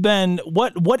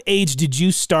what age did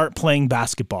you start playing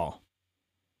basketball?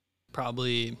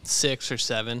 Probably 6 or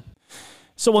 7.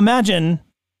 So imagine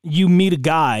you meet a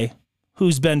guy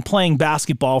who's been playing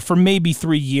basketball for maybe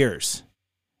 3 years,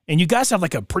 and you guys have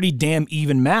like a pretty damn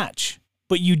even match,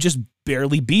 but you just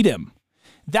barely beat him.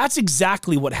 That's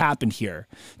exactly what happened here.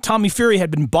 Tommy Fury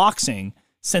had been boxing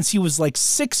since he was like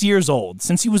 6 years old,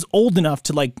 since he was old enough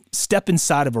to like step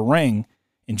inside of a ring.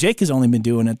 And Jake has only been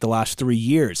doing it the last 3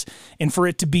 years. And for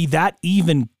it to be that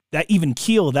even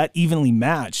keel, that evenly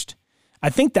matched, I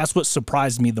think that's what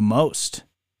surprised me the most.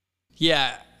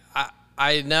 Yeah,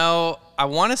 I know. I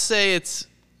want to say it's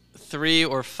 3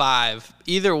 or 5.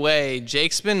 Either way,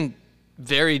 Jake's been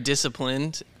very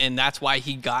disciplined, and that's why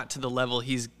he got to the level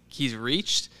he's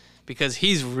reached, because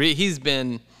he's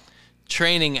been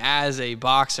training as a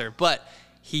boxer, but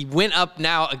he went up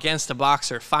now against a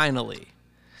boxer finally.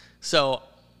 So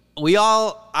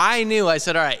I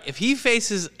said, all right, if he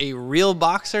faces a real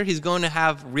boxer, he's going to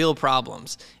have real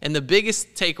problems. And the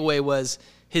biggest takeaway was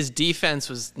his defense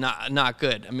was not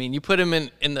good. I mean, you put him in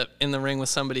the ring with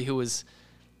somebody who was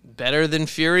better than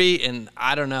Fury, and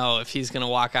I don't know if he's going to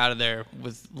walk out of there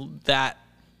with that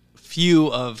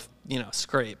few of,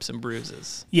 scrapes and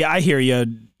bruises. Yeah, I hear you.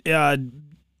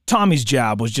 Tommy's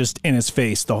jab was just in his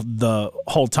face the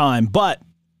whole time. But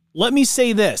let me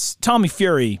say this, Tommy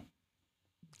Fury,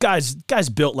 guy's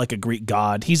built like a Greek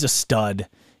god. He's a stud.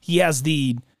 He has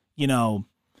the,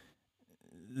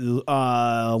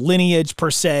 lineage per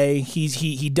se.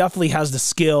 He definitely has the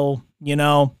skill,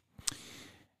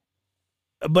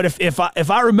 But if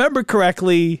I remember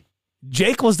correctly,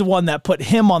 Jake was the one that put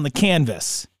him on the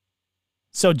canvas.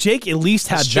 So Jake at least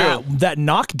had that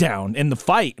knockdown in the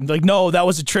fight. I'm like, no, that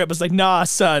was a trip. It's like, nah,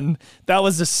 son, that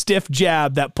was a stiff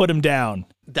jab that put him down.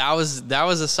 That was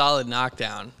a solid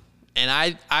knockdown. And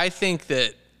I think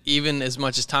that even as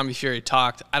much as Tommy Fury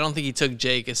talked, I don't think he took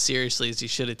Jake as seriously as he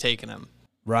should have taken him.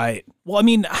 Right. Well, I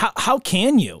mean, how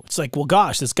can you? It's like, well,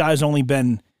 gosh, this guy's only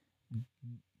been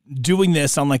doing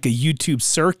this on like a YouTube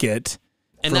circuit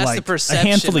And for that's like the perception a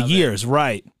handful of it. years,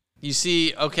 right? You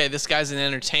see, okay, this guy's an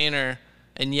entertainer,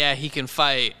 and yeah, he can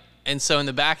fight. And so in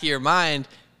the back of your mind,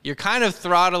 you're kind of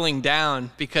throttling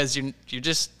down because you're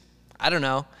just, I don't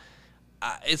know.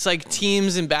 It's like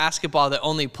teams in basketball that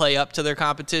only play up to their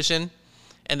competition,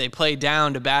 and they play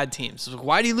down to bad teams. So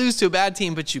why do you lose to a bad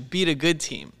team, but you beat a good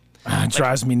team? It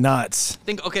drives me nuts.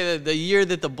 Think, okay, the year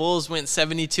that the Bulls went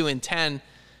 72-10,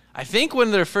 I think one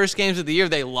of their first games of the year,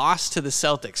 they lost to the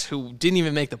Celtics, who didn't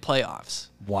even make the playoffs.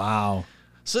 Wow.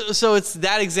 So it's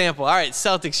that example. All right,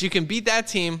 Celtics, you can beat that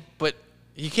team, but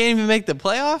you can't even make the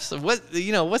playoffs?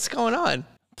 What's going on?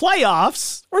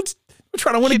 Playoffs? We're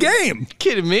trying to win a game.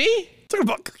 Kidding me? Talking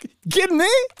about kidding me?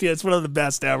 Yeah, it's one of the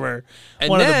best ever. And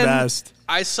One of the then best.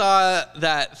 I saw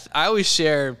that I always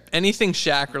share anything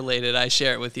Shaq related. I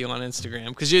share it with you on Instagram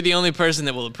because you're the only person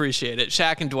that will appreciate it.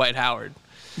 Shaq and Dwight Howard.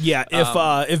 Yeah,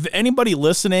 if anybody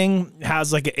listening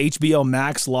has like an HBO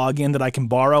Max login that I can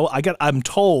borrow, I'm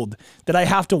told that I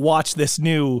have to watch this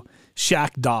new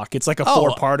Shaq doc. It's like a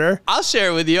 4-parter. I'll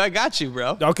share it with you. I got you,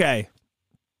 bro. Okay.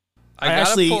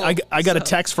 I got a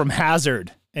text from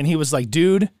Hazard, and he was like,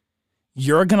 "Dude,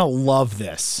 you're gonna love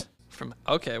this."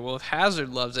 Okay, well, if Hazard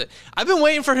loves it, I've been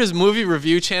waiting for his movie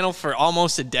review channel for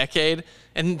almost a decade,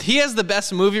 and he has the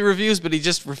best movie reviews, but he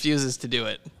just refuses to do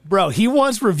it. Bro, he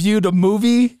once reviewed a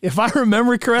movie, if I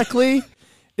remember correctly,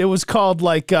 it was called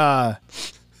like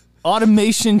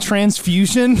Automation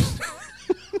Transfusion.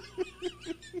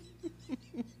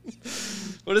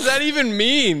 What does that even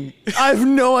mean? I have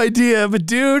no idea, but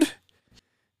dude,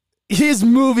 his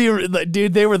movie,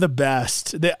 dude, they were the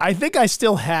best. I think I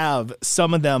still have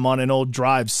some of them on an old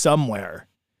drive somewhere.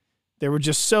 They were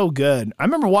just so good. I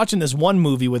remember watching this one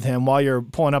movie with him while you're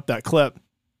pulling up that clip.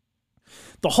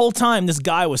 The whole time, this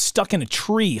guy was stuck in a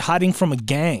tree hiding from a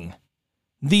gang.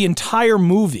 The entire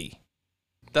movie.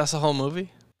 That's the whole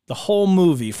movie? The whole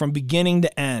movie from beginning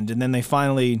to end. And then they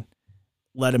finally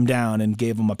let him down and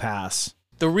gave him a pass.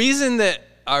 The reason that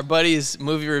our buddy's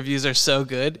movie reviews are so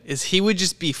good is he would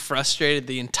just be frustrated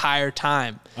the entire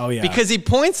time. Oh, yeah. Because he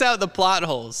points out the plot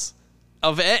holes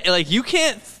of it. Like, you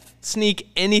can't sneak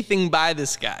anything by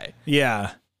this guy.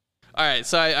 Yeah. All right,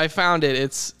 so I found it.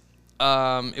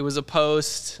 It was a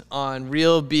post on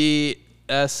Real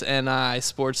BSNI,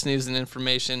 Sports News and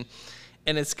Information,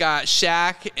 and it's got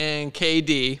Shaq and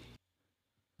KD,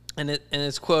 and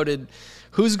it's quoted,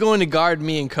 "Who's going to guard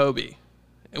me and Kobe?"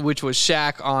 Which was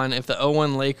Shaq on if the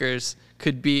 01 Lakers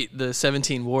could beat the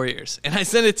 17 Warriors. And I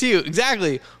sent it to you.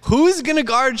 Exactly. Who's going to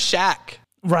guard Shaq?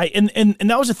 Right, and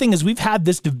that was the thing is we've had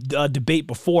this debate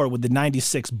before with the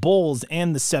 96 Bulls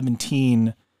and the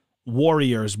 17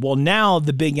 Warriors. Well, now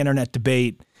the big internet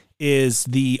debate is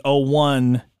the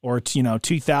 01 or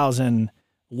 2000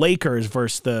 Lakers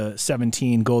versus the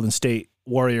 17 Golden State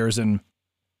Warriors. And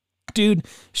dude,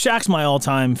 Shaq's my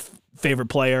all-time favorite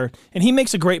player, and he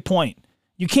makes a great point.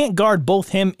 You can't guard both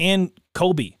him and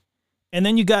Kobe. And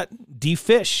then you got D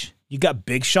Fish, you got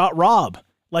Big Shot Rob.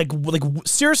 Like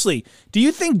seriously, do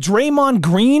you think Draymond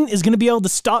Green is going to be able to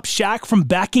stop Shaq from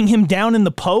backing him down in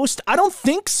the post? I don't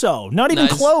think so. Not even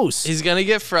close. He's going to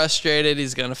get frustrated.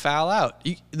 He's going to foul out.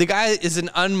 The guy is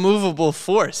an unmovable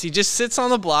force. He just sits on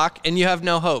the block, and you have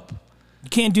no hope. You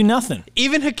can't do nothing.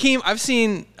 Even Hakeem, I've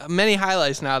seen many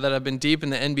highlights now that I've been deep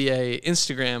in the NBA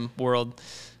Instagram world.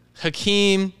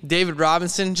 Hakeem, David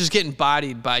Robinson, just getting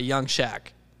bodied by young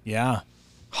Shaq. Yeah.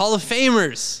 Hall of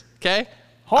Famers, okay?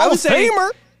 Hall of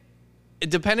Famer.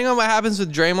 Depending on what happens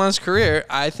with Draymond's career,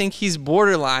 I think he's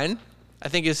borderline. I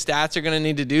think his stats are going to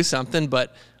need to do something.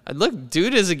 But look,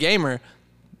 dude is a gamer.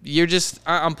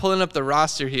 I'm pulling up the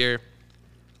roster here.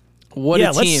 What a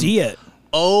team. Let's see it.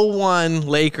 01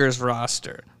 Lakers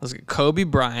roster. Let's get Kobe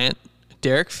Bryant,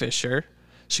 Derek Fisher,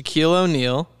 Shaquille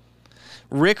O'Neal,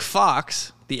 Rick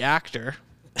Fox, the actor.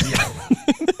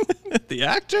 The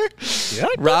actor?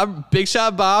 Yeah. Big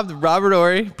Shot Bob, Robert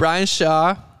Horry, Brian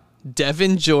Shaw,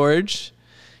 Devin George.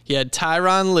 You had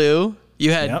Tyronn Lue.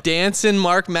 You had dancing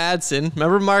Mark Madsen.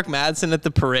 Remember Mark Madsen at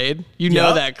the parade? You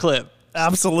know that clip.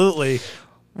 Absolutely.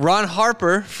 Ron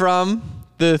Harper from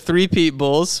the Three-Peat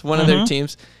Bulls, one of their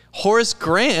teams. Horace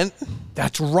Grant.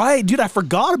 That's right. Dude, I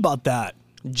forgot about that.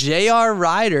 J.R.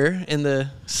 Ryder in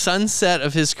the sunset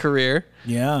of his career.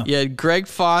 Yeah. You had Greg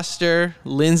Foster,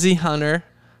 Lindsey Hunter,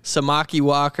 Samaki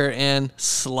Walker, and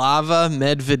Slava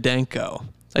Medvedenko.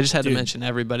 I just had to mention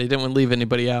everybody. Didn't want to leave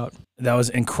anybody out. That was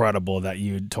incredible that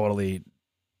you totally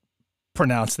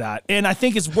pronounced that. And I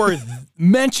think it's worth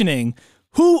mentioning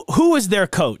who is their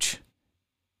coach?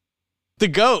 The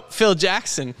GOAT, Phil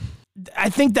Jackson. I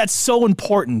think that's so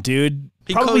important, dude.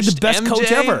 He Probably the coached best MJ.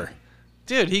 coach ever.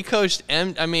 Dude, he coached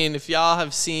I mean, if y'all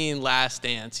have seen Last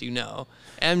Dance, you know.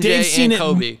 MJ Dave's seen and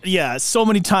Kobe. Yeah, so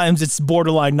many times it's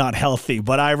borderline not healthy,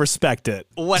 but I respect it.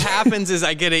 What happens is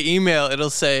I get an email. It'll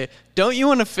say, "Don't you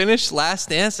want to finish Last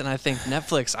Dance?" And I think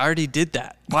Netflix already did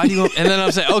that. Why do you? And then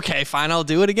I'll say, "Okay, fine, I'll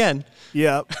do it again."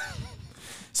 Yeah.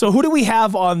 So who do we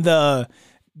have on the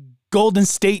Golden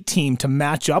State team to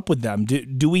match up with them?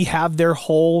 Do we have their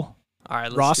whole All right,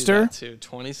 let's roster? do that too.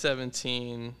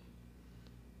 2017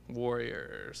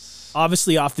 Warriors.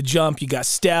 Obviously, off the jump, you got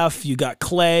Steph, you got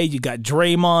Clay, you got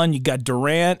Draymond, you got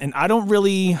Durant, and I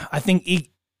think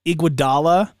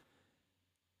Iguodala.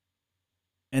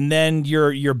 And then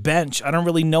your bench. I don't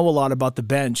really know a lot about the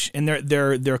bench. And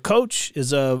their coach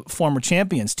is a former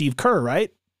champion, Steve Kerr,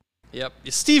 right? Yep.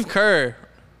 Steve Kerr,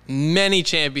 many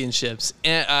championships.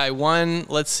 And I won,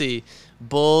 let's see,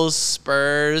 Bulls,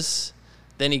 Spurs.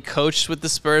 Then he coached with the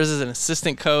Spurs as an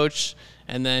assistant coach.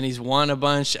 And then he's won a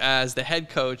bunch as the head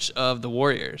coach of the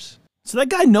Warriors. So that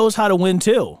guy knows how to win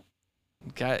too.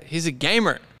 He's a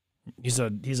gamer. He's a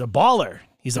baller.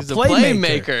 He's a He's a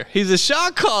playmaker. playmaker. He's a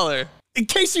shot caller. In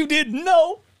case you didn't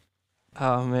know.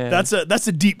 Oh, man. That's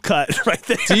a deep cut right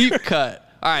there. Deep cut.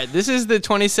 All right, this is the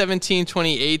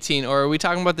 2017-2018, or are we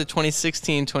talking about the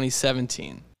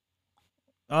 2016-2017?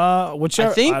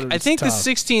 Whichever. I think the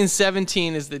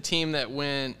 16-17 is the team that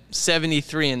went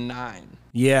 73-9.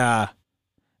 Yeah.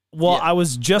 Well, Yeah. I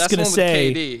was just That's going to the one with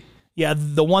say, KD. yeah,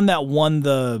 the one that won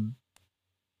the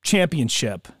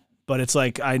championship, but it's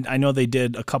like I know they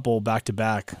did a couple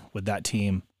back-to-back with that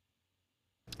team.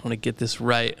 I want to get this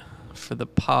right for the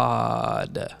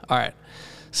pod. All right.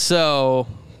 So,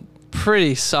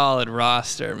 pretty solid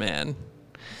roster, man.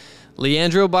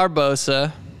 Leandro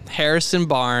Barbosa, Harrison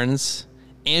Barnes,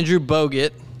 Andrew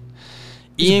Bogut,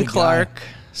 He's a Ian big guy. Clark,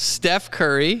 Steph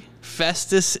Curry,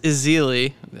 Festus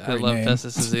Ezeli. I Great love name.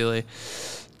 Festus Ezeli.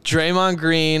 Draymond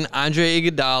Green, Andre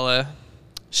Iguodala,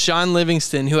 Sean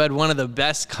Livingston, who had one of the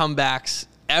best comebacks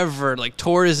ever, like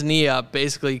tore his knee up,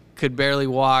 basically could barely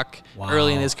walk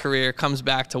early in his career, comes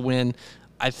back to win,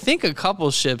 I think, a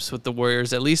couple ships with the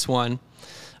Warriors, at least one.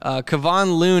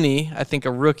 Kevon Looney, I think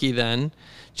a rookie then.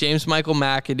 James Michael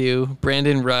McAdoo,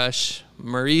 Brandon Rush,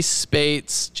 Maurice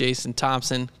Spates, Jason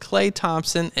Thompson, Klay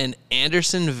Thompson, and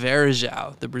Anderson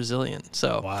Varejao, the Brazilian.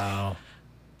 So, Wow.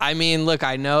 I mean, look,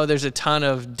 I know there's a ton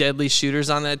of deadly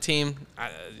shooters on that team.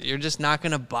 You're just not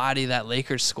going to body that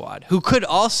Lakers squad, who could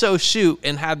also shoot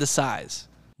and have the size.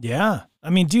 Yeah. I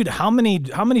mean, dude, how many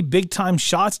big-time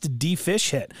shots did D.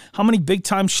 Fish hit? How many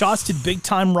big-time shots did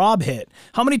big-time Rob hit?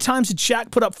 How many times did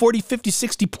Shaq put up 40, 50,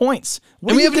 60 points?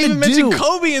 What And we are you haven't even gonna do? mentioned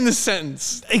Kobe in the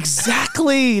sentence.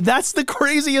 Exactly. That's the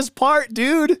craziest part,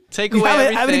 dude. Take We away haven't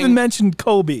even everything. mentioned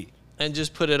Kobe. And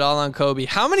just put it all on Kobe.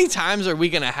 How many times are we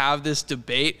going to have this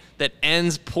debate that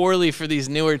ends poorly for these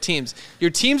newer teams?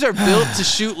 Your teams are built to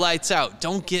shoot lights out.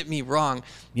 Don't get me wrong.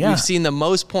 Yeah. We've seen the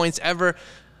most points ever.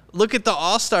 Look at the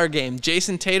All-Star game.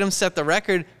 Jason Tatum set the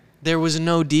record. There was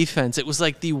no defense. It was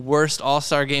like the worst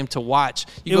All-Star game to watch.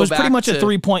 It was pretty much a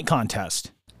three-point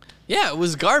contest. Yeah, it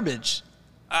was garbage.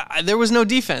 There was no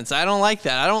defense. I don't like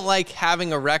that. I don't like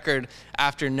having a record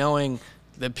after knowing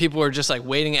that people were just like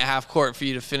waiting at half court for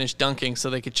you to finish dunking so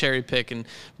they could cherry pick and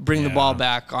bring the ball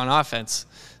back on offense.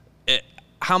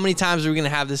 How many times are we going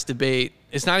to have this debate?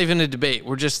 It's not even a debate.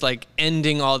 We're just like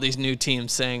ending all these new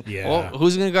teams saying, well,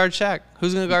 who's going to guard Shaq?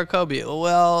 Who's going to guard Kobe?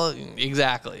 Well,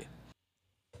 exactly.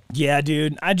 Yeah,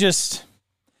 dude.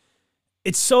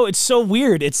 It's so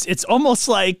weird. It's almost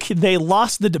like they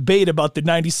lost the debate about the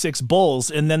 96 Bulls,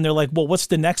 and then they're like, well, what's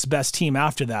the next best team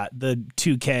after that? The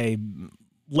 2K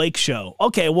Lake Show.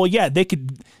 Okay, well, yeah, they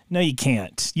could. No, you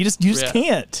can't. You just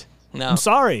can't. No. I'm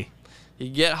sorry. You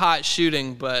get hot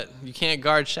shooting, but you can't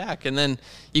guard Shaq. And then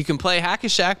you can play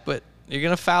hack-a-Shaq, but you're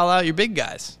going to foul out your big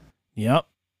guys. Yep.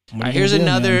 All right, here's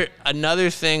another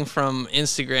thing from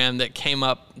Instagram that came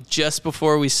up just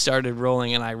before we started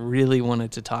rolling, and I really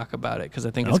wanted to talk about it because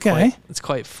I think it's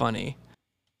quite funny.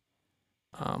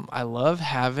 I love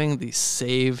having the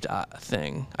saved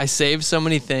thing. I save so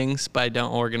many things, but I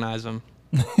don't organize them.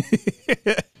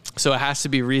 So it has to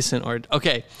be recent.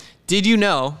 Okay, did you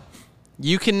know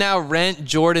you can now rent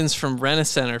Jordans from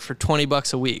Rent-A-Center for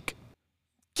 $20 a week?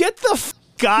 Get the f***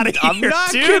 out of here, I'm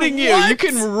not dude. kidding you. What? You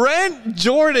can rent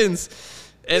Jordans.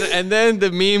 And then the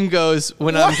meme goes,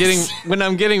 when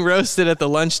I'm getting roasted at the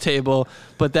lunch table,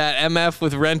 but that MF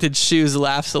with rented shoes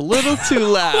laughs a little too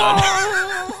loud.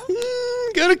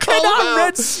 Gotta call him out.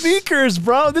 Red sneakers,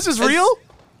 bro. This is real?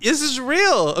 This is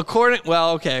real. According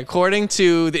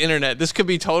to the internet, this could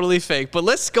be totally fake, but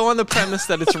let's go on the premise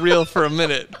that it's real for a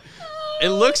minute. It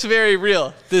looks very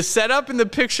real. The setup in the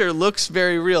picture looks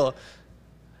very real.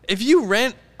 if you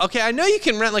rent, okay, I know you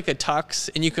can rent like a tux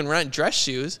and you can rent dress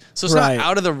shoes, so it's Right. not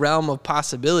out of the realm of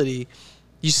possibility.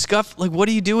 You scuff, like, what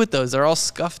do you do with those? They're all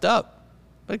scuffed up,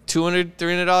 like $200,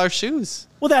 $300 shoes.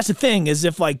 Well, that's the thing is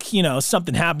if like, you know,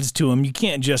 something happens to them, you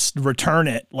can't just return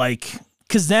it. Like,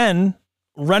 cause then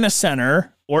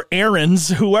Rent-A-Center or Aaron's,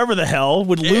 whoever the hell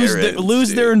would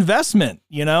lose their investment,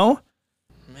 you know?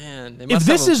 Man, they If must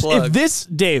this have a is, plug. if this,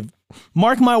 Dave,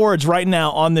 mark my words right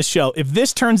now on this show, if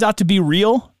this turns out to be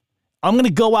real, I'm going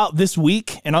to go out this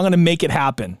week and I'm going to make it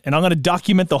happen. And I'm going to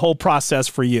document the whole process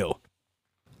for you.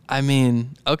 I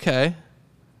mean, okay.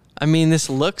 I mean, it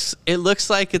looks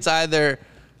like it's either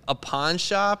a pawn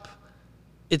shop.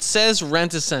 It says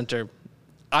Rent-A-Center.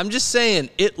 I'm just saying,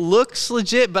 it looks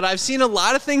legit, but I've seen a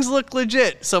lot of things look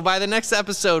legit. So by the next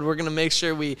episode, we're going to make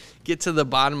sure we get to the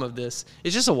bottom of this.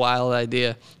 It's just a wild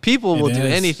idea. People will do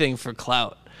anything for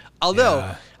clout.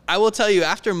 Although, I will tell you,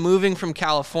 after moving from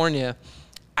California,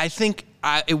 I think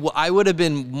I would have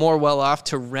been more well off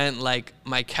to rent like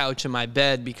my couch and my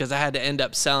bed because I had to end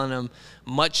up selling them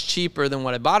much cheaper than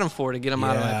what I bought them for to get them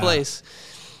out of my place.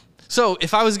 So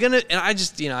if I was going to, and I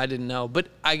just, I didn't know, but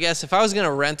I guess if I was going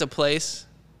to rent a place,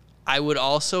 I would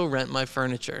also rent my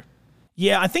furniture.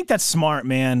 Yeah, I think that's smart,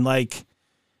 man. Like,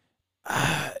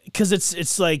 because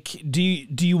it's like, do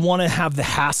you want to have the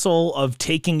hassle of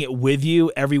taking it with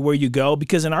you everywhere you go?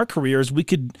 Because in our careers, we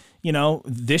could,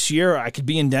 this year I could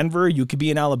be in Denver, you could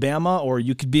be in Alabama, or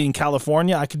you could be in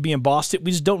California, I could be in Boston.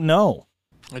 We just don't know.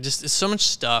 It's so much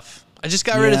stuff. I just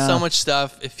got rid of so much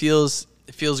stuff. It feels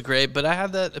great, but I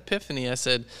had that epiphany. I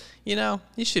said,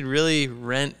 you should really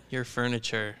rent your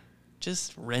furniture.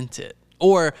 Just rent it.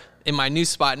 Or in my new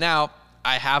spot now,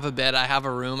 I have a bed, I have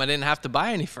a room. I didn't have to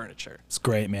buy any furniture. It's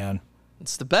great, man.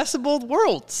 It's the best of both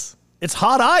worlds. It's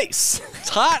hot ice. It's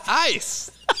hot ice.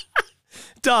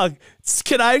 Doug,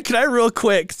 can I real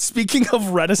quick, speaking of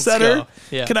Rent-A-Center,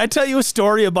 can I tell you a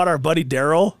story about our buddy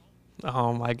Daryl?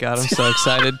 Oh my God, I'm so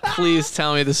excited. Please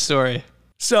tell me the story.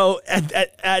 So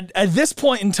at this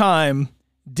point in time,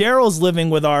 Daryl's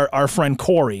living with our friend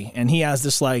Corey, and he has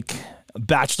this like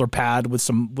bachelor pad with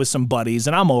some buddies,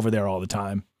 and I'm over there all the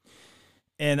time.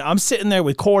 And I'm sitting there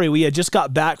with Corey. We had just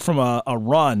got back from a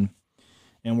run,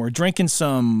 and we're drinking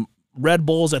some Red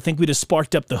Bulls. I think we just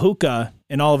sparked up the hookah,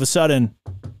 and all of a sudden,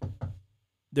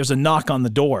 there's a knock on the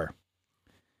door.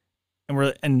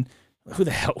 And who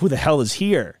the hell is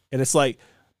here? And it's like,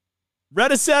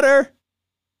 Rent-A-Center.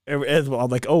 And I'm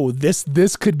like, oh,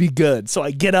 this could be good. So I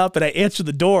get up and I answer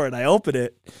the door and I open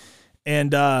it,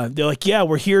 and they're like, yeah,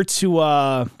 we're here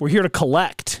to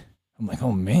collect. I'm like,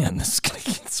 oh man, this could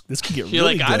get You're really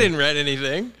like, good. I didn't rent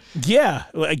anything. Yeah,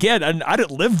 again, I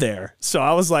didn't live there, so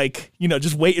I was like,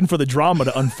 just waiting for the drama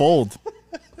to unfold.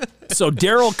 So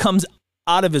Daryl comes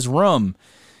out of his room,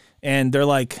 and they're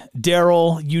like,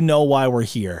 Daryl, you know why we're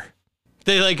here.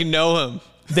 They like know him.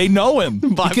 They know him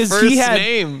By because first he had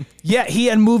name. Yeah, he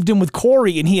had moved in with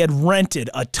Corey, and he had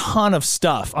rented a ton of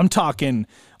stuff. I'm talking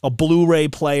a Blu-ray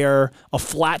player, a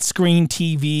flat screen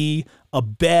TV, a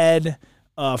bed,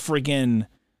 a friggin'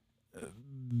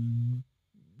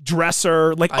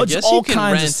 dresser, like I guess all you can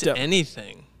kinds rent of stuff.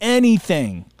 anything.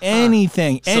 Anything. So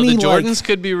Any the Jordans like,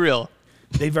 could be real.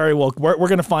 they very well. We're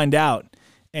gonna find out.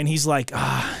 And he's like,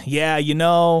 yeah,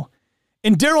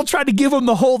 And Daryl tried to give him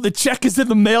the check is in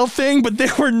the mail thing, but they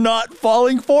were not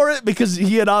falling for it because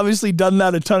he had obviously done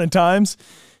that a ton of times.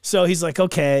 So he's like,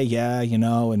 okay, yeah,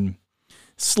 and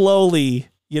slowly,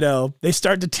 they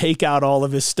start to take out all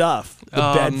of his stuff.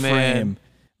 The bed frame,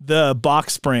 the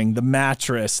box spring, the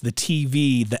mattress, the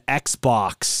TV, the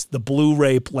Xbox, the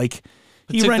Blu-ray. Like,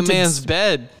 he took rented the man's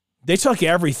bed. They took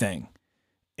everything.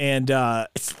 And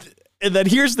then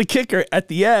here's the kicker at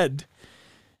the end.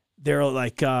 They're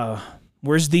like,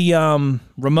 where's the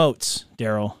remotes,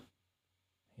 Daryl?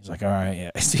 He's like, all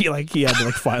right, yeah. See, like, he had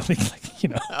to finally,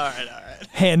 All right.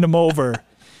 hand him over.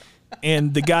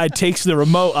 And the guy takes the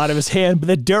remote out of his hand, but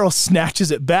then Daryl snatches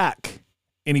it back,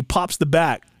 and he pops the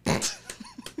back,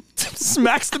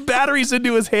 smacks the batteries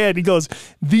into his hand. He goes,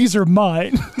 "These are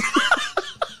mine."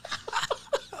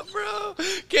 Bro,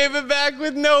 gave it back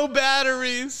with no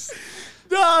batteries.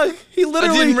 Dog, he I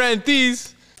literally didn't rent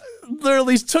these.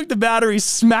 literally took the batteries,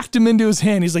 smacked him into his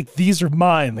hand. He's like, "These are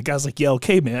mine." The guy's like, "Yeah,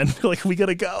 okay, man." Like, we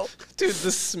gotta go. Dude,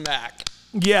 the smack.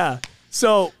 Yeah.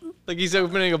 So, Like he's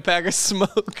opening a pack of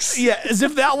smokes. yeah, as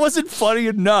if that wasn't funny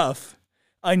enough,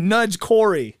 I nudge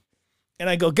Corey and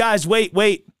I go, "Guys, wait.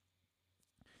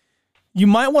 you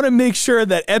might want to make sure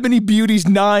that Ebony Beauty's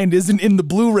 9 isn't in the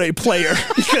Blu-ray player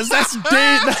because that's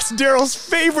Daryl's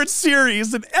favorite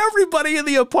series, and everybody in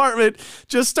the apartment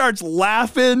just starts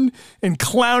laughing and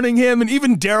clowning him, and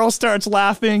even Daryl starts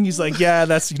laughing. He's like, "Yeah,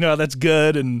 that's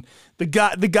good." And the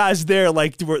guys there,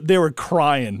 like, they were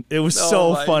crying. It was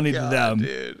so funny to them,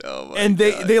 dude. Oh my and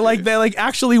they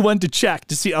actually went to check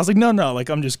to see. I was like, no, like,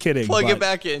 I'm just kidding. Plug it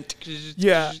back in.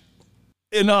 Yeah.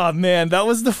 And oh man, that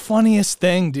was the funniest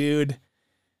thing, dude.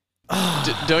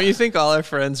 Don't you think all our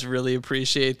friends really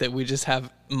appreciate that we just have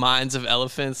minds of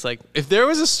elephants? Like, if there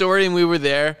was a story and we were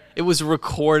there, it was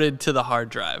recorded to the hard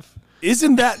drive.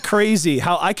 Isn't that crazy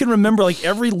how I can remember like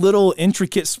every little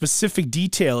intricate specific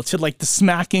detail to like the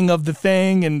smacking of the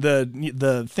thing and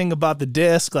the thing about the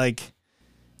disc? Like,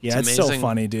 yeah, it's so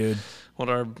funny, dude. What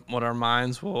our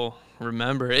minds will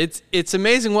remember. It's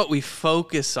amazing what we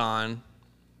focus on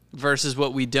versus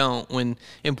what we don't. When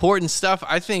important stuff,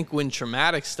 I think when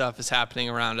traumatic stuff is happening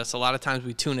around us, a lot of times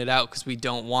we tune it out because we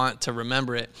don't want to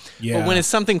remember it. Yeah. But when it's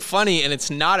something funny and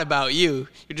it's not about you,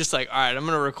 you're just like, all right, I'm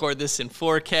going to record this in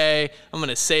 4K. I'm going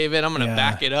to save it. I'm going to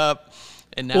back it up.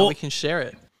 And now we can share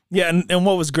it. Yeah. And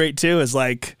what was great too is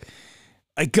like,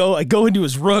 I go into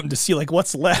his room to see like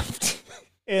what's left.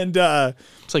 And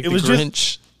it's like it was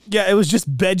Grinch. It was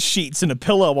just bed sheets and a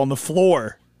pillow on the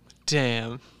floor.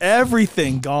 Damn.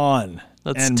 Everything gone.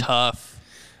 That's tough.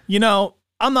 You know,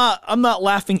 I'm not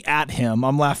laughing at him.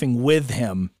 I'm laughing with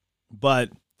him. But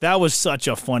that was such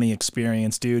a funny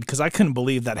experience, dude, because I couldn't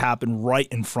believe that happened right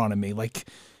in front of me. Like,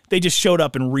 they just showed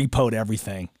up and repoed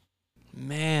everything.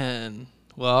 Man.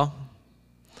 Well,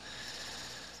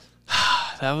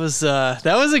 that was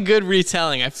a good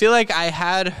retelling. I feel like I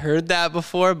had heard that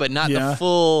before, but not the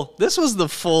full. This was the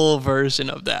full version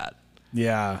of that.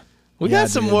 Yeah. We got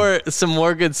some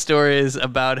more good stories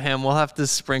about him. We'll have to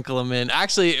sprinkle them in.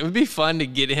 Actually, it would be fun to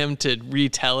get him to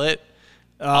retell it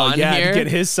on here. To get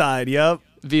his side. Yep.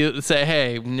 Say,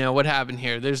 hey, you know what happened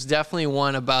here? There's definitely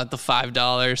one about the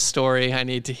 $5 story. I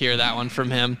need to hear that one from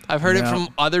him. I've heard it from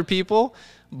other people,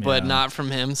 but not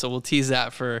from him. So we'll tease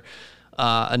that for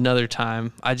another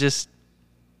time.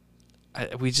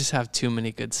 We just have too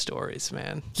many good stories,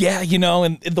 man. Yeah, you know,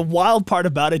 and the wild part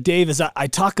about it, Dave, is I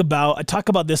talk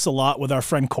about this a lot with our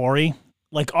friend Corey.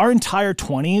 Like, our entire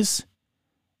 20s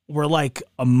were like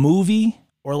a movie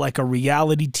or like a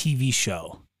reality TV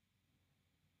show.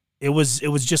 It was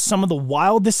just some of the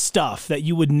wildest stuff that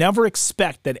you would never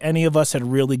expect that any of us had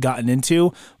really gotten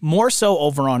into. More so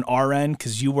over on our end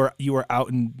because you were out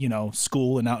in, you know,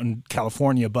 school and out in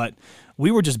California, but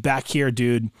we were just back here,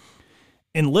 dude,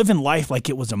 and living life like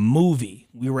it was a movie.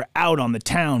 We were out on the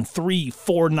town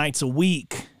 3-4 nights a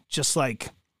week, just like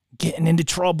getting into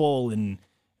trouble and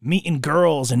meeting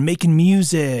girls and making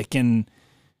music and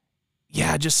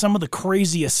just some of the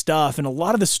craziest stuff. And a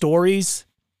lot of the stories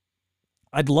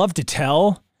I'd love to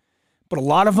tell, but a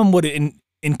lot of them would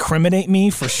incriminate me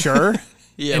for sure.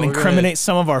 And incriminate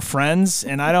some of our friends.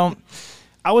 And I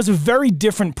was a very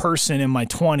different person in my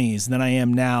 20s than I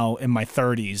am now in my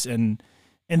 30s. And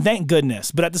thank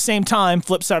goodness. But at the same time,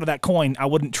 flip side of that coin, I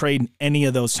wouldn't trade any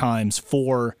of those times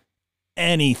for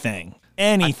anything.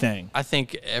 I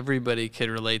think everybody could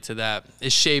relate to that.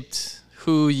 It shaped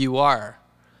who you are.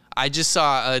 I just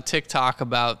saw a TikTok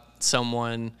about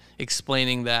someone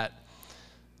explaining that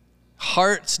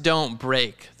hearts don't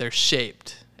break, they're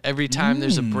shaped. Every time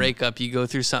there's a breakup, you go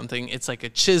through something. It's like a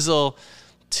chisel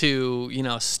to, you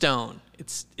know, stone.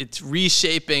 It's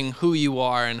reshaping who you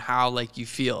are and how like you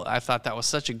feel. I thought that was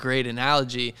such a great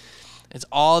analogy. It's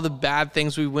all the bad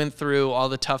things we went through, all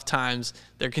the tough times.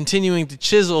 They're continuing to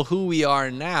chisel who we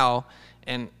are now.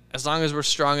 And as long as we're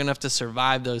strong enough to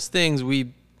survive those things,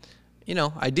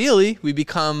 ideally we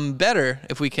become better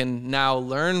if we can now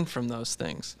learn from those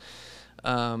things.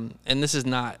 And this is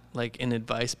not like an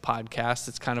advice podcast.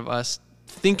 It's kind of us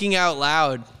thinking out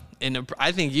loud. And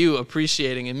I think you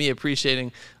appreciating and me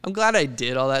appreciating. I'm glad I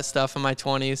did all that stuff in my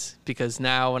 20s because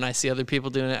now when I see other people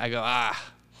doing it, I go,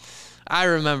 I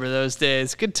remember those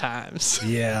days. Good times.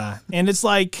 Yeah. And it's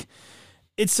like,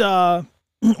 it's one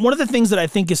of the things that I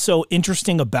think is so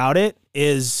interesting about it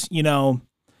is, you know,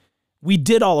 we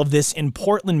did all of this in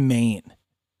Portland, Maine,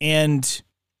 and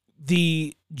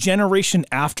the generation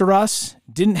after us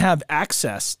didn't have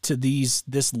access to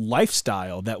this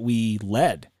lifestyle that we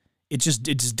led. It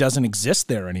just doesn't exist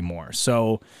there anymore.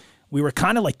 So we were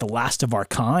kind of like the last of our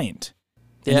kind.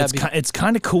 And it's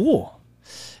kind of cool.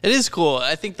 It is cool.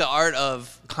 I think the art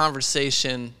of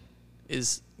conversation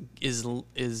is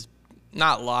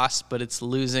not lost, but it's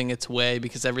losing its way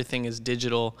because everything is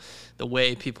digital. The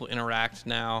way people interact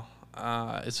now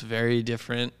is very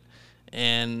different.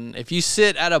 And if you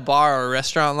sit at a bar or a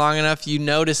restaurant long enough, you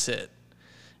notice it.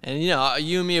 And, you know,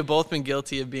 you and me have both been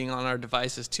guilty of being on our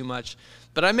devices too much.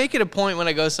 But I make it a point when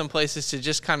I go some places to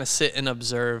just kind of sit and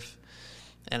observe.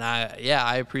 And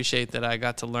I appreciate that I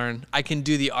got to learn. I can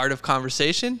do the art of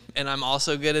conversation, and I'm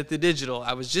also good at the digital.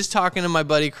 I was just talking to my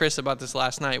buddy Chris about this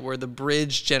last night. We're the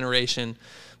bridge generation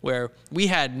where we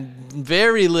had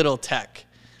very little tech.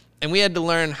 And we had to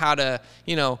learn how to,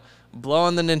 you know, blow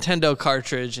on the Nintendo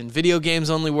cartridge, and video games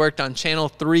only worked on channel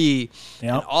 3,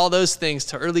 and all those things,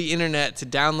 to early internet, to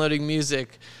downloading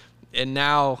music. And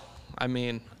now, I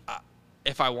mean,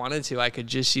 if I wanted to, I could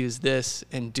just use this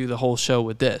and do the whole show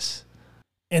with this.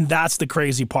 And that's the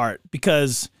crazy part,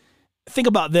 because think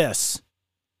about this.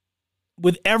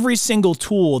 With every single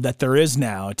tool that there is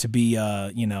now to be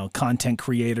a, you know, content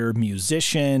creator,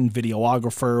 musician,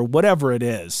 videographer, whatever it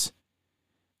is,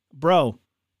 bro,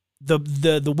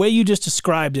 the way you just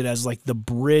described it as like the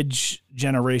bridge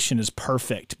generation is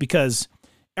perfect, because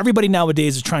everybody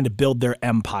nowadays is trying to build their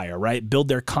empire, right? Build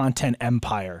their content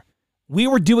empire. We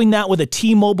were doing that with a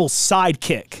T-Mobile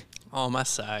sidekick. Oh, my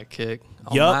sidekick.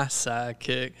 Oh, Yup. my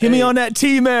sidekick. Hit me on that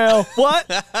T-mail. What?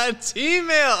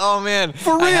 T-mail. Oh, man.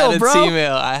 For real, I had a bro.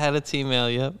 T-mail. I had a T-mail,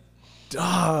 yep.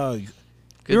 Dog.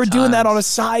 Good We were doing that on a times.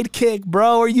 sidekick,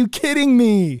 bro. Are you kidding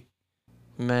me?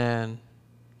 Man.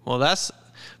 Well,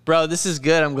 bro, this is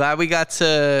good. I'm glad we got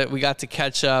to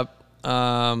catch up.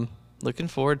 Looking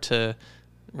forward to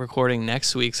recording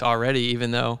next week's already,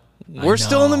 even though we're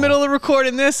still in the middle of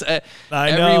recording this.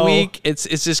 Every week, it's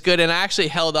just good. And I actually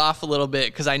held off a little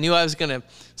bit because I knew I was going to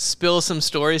spill some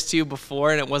stories to you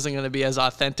before, and it wasn't going to be as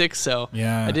authentic. So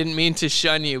Yeah. I didn't mean to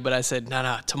shun you, but I said,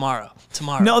 no, tomorrow.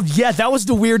 No, yeah, that was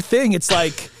the weird thing. It's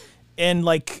like, and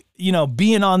like, you know,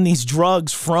 being on these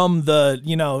drugs from the,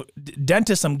 you know,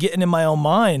 dentist, I'm getting in my own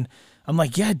mind. I'm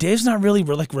like, yeah, Dave's not really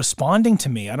like responding to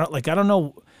me. I don't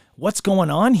know what's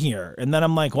going on here. And then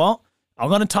I'm like, well, I'm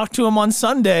going to talk to him on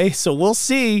Sunday, so we'll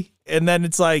see. And then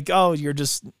it's like, oh, you're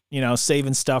just, you know,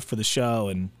 saving stuff for the show.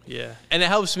 And yeah. And it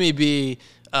helps me be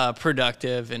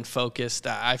productive and focused.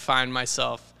 I find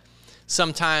myself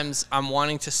sometimes I'm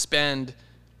wanting to spend,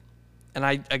 and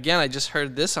I just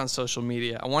heard this on social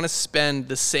media. I want to spend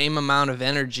the same amount of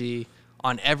energy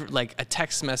on like a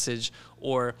text message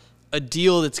or a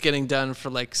deal that's getting done for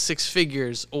like 6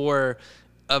 figures or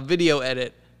a video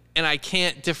edit. And I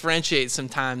can't differentiate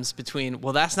sometimes between,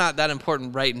 well, that's not that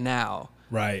important right now.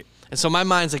 right. And so my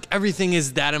mind's like, everything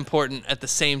is that important at the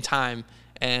same time.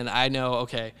 And I know,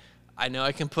 okay, I know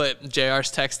I can put JR's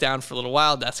text down for a little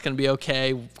while. That's going to be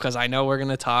okay because I know we're going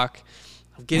to talk.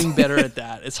 I'm getting better at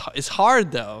that. It's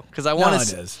hard, though, because I want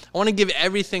to give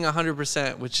everything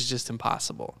 100%, which is just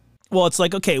impossible. Well, it's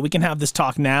like, okay, we can have this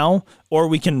talk now, or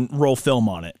we can roll film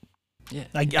on it. Yeah,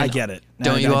 I get it.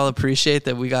 Don't you all appreciate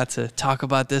that we got to talk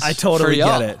about this? I totally for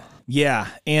y'all? get it. Yeah.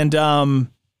 And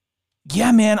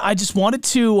yeah, man, I just wanted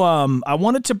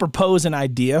to propose an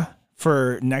idea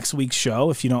for next week's show,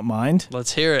 if you don't mind.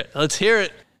 Let's hear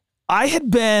it. I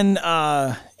had been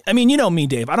I mean, you know me,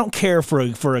 Dave. I don't care for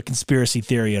a conspiracy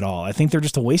theory at all. I think they're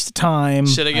just a waste of time.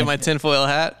 Should I get my tinfoil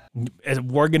hat?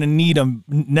 We're going to need them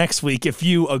next week if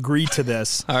you agree to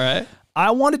this. All right.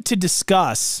 I wanted to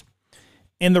discuss,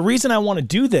 and the reason I want to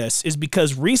do this is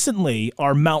because recently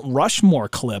our Mount Rushmore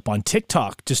clip on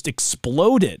TikTok just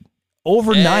exploded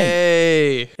overnight.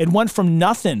 Hey. It went from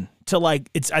nothing to like,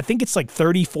 I think it's like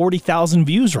 40,000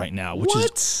 views right now, which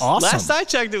is awesome. Last I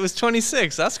checked, it was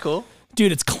 26. That's cool.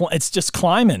 Dude, it's just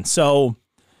climbing. So,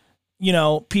 you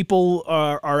know, people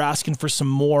are asking for some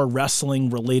more wrestling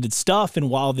related stuff. And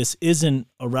while this isn't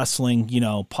a wrestling, you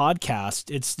know, podcast,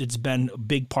 it's been a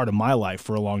big part of my life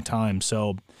for a long time.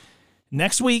 So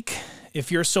next week,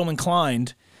 if you're so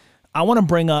inclined, I want to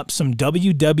bring up some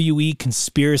WWE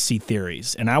conspiracy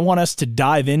theories, and I want us to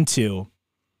dive into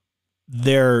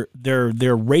their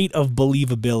rate of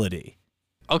believability.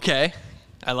 Okay.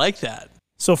 I like that.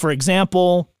 So, for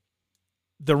example,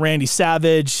 the Randy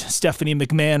Savage, Stephanie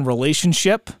McMahon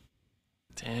relationship.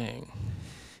 Dang.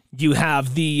 You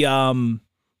have the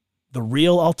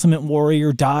real Ultimate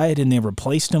Warrior died and they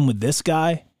replaced him with this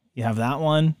guy. You have that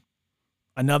one.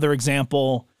 Another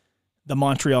example, the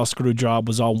Montreal Screwjob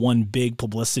was all one big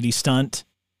publicity stunt.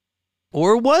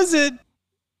 Or was it?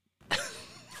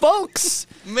 Folks.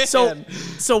 Man. So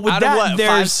with Out that, of what, there's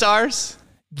 5 stars?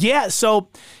 Yeah, so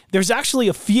there's actually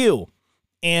a few.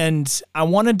 And I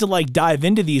wanted to like dive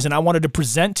into these, and I wanted to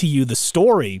present to you the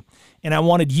story, and I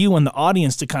wanted you and the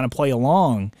audience to kind of play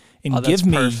along and give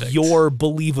me your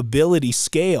believability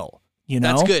scale, you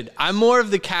know? That's good. I'm more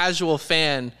of the casual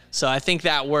fan, so I think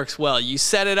that works well. You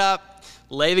set it up,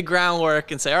 lay the groundwork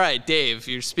and say, all right, Dave,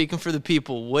 you're speaking for the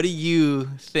people. What do you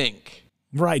think?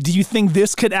 Right. Do you think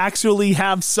this could actually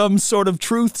have some sort of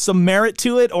truth, some merit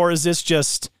to it, or is this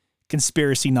just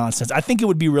conspiracy nonsense? I think it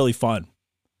would be really fun.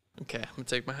 Okay, I'm going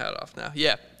to take my hat off now.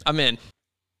 Yeah, I'm in.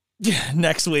 Yeah,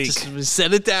 next week. Just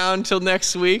set it down until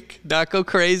next week. Not go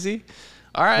crazy.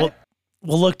 All right.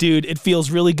 Well, look, dude, it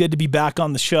feels really good to be back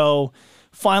on the show.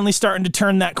 Finally starting to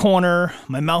turn that corner.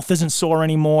 My mouth isn't sore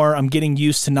anymore. I'm getting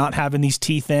used to not having these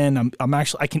teeth in. I'm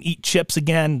actually, I can eat chips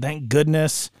again. Thank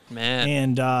goodness. Man.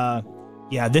 And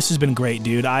yeah, this has been great,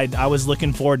 dude. I was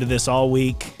looking forward to this all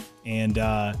week. And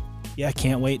yeah,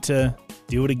 can't wait to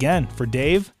do it again. For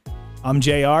Dave, I'm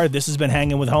JR. This has been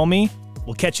Hanging with Homie.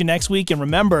 We'll catch you next week. And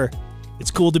remember,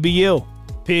 it's cool to be you.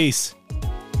 Peace.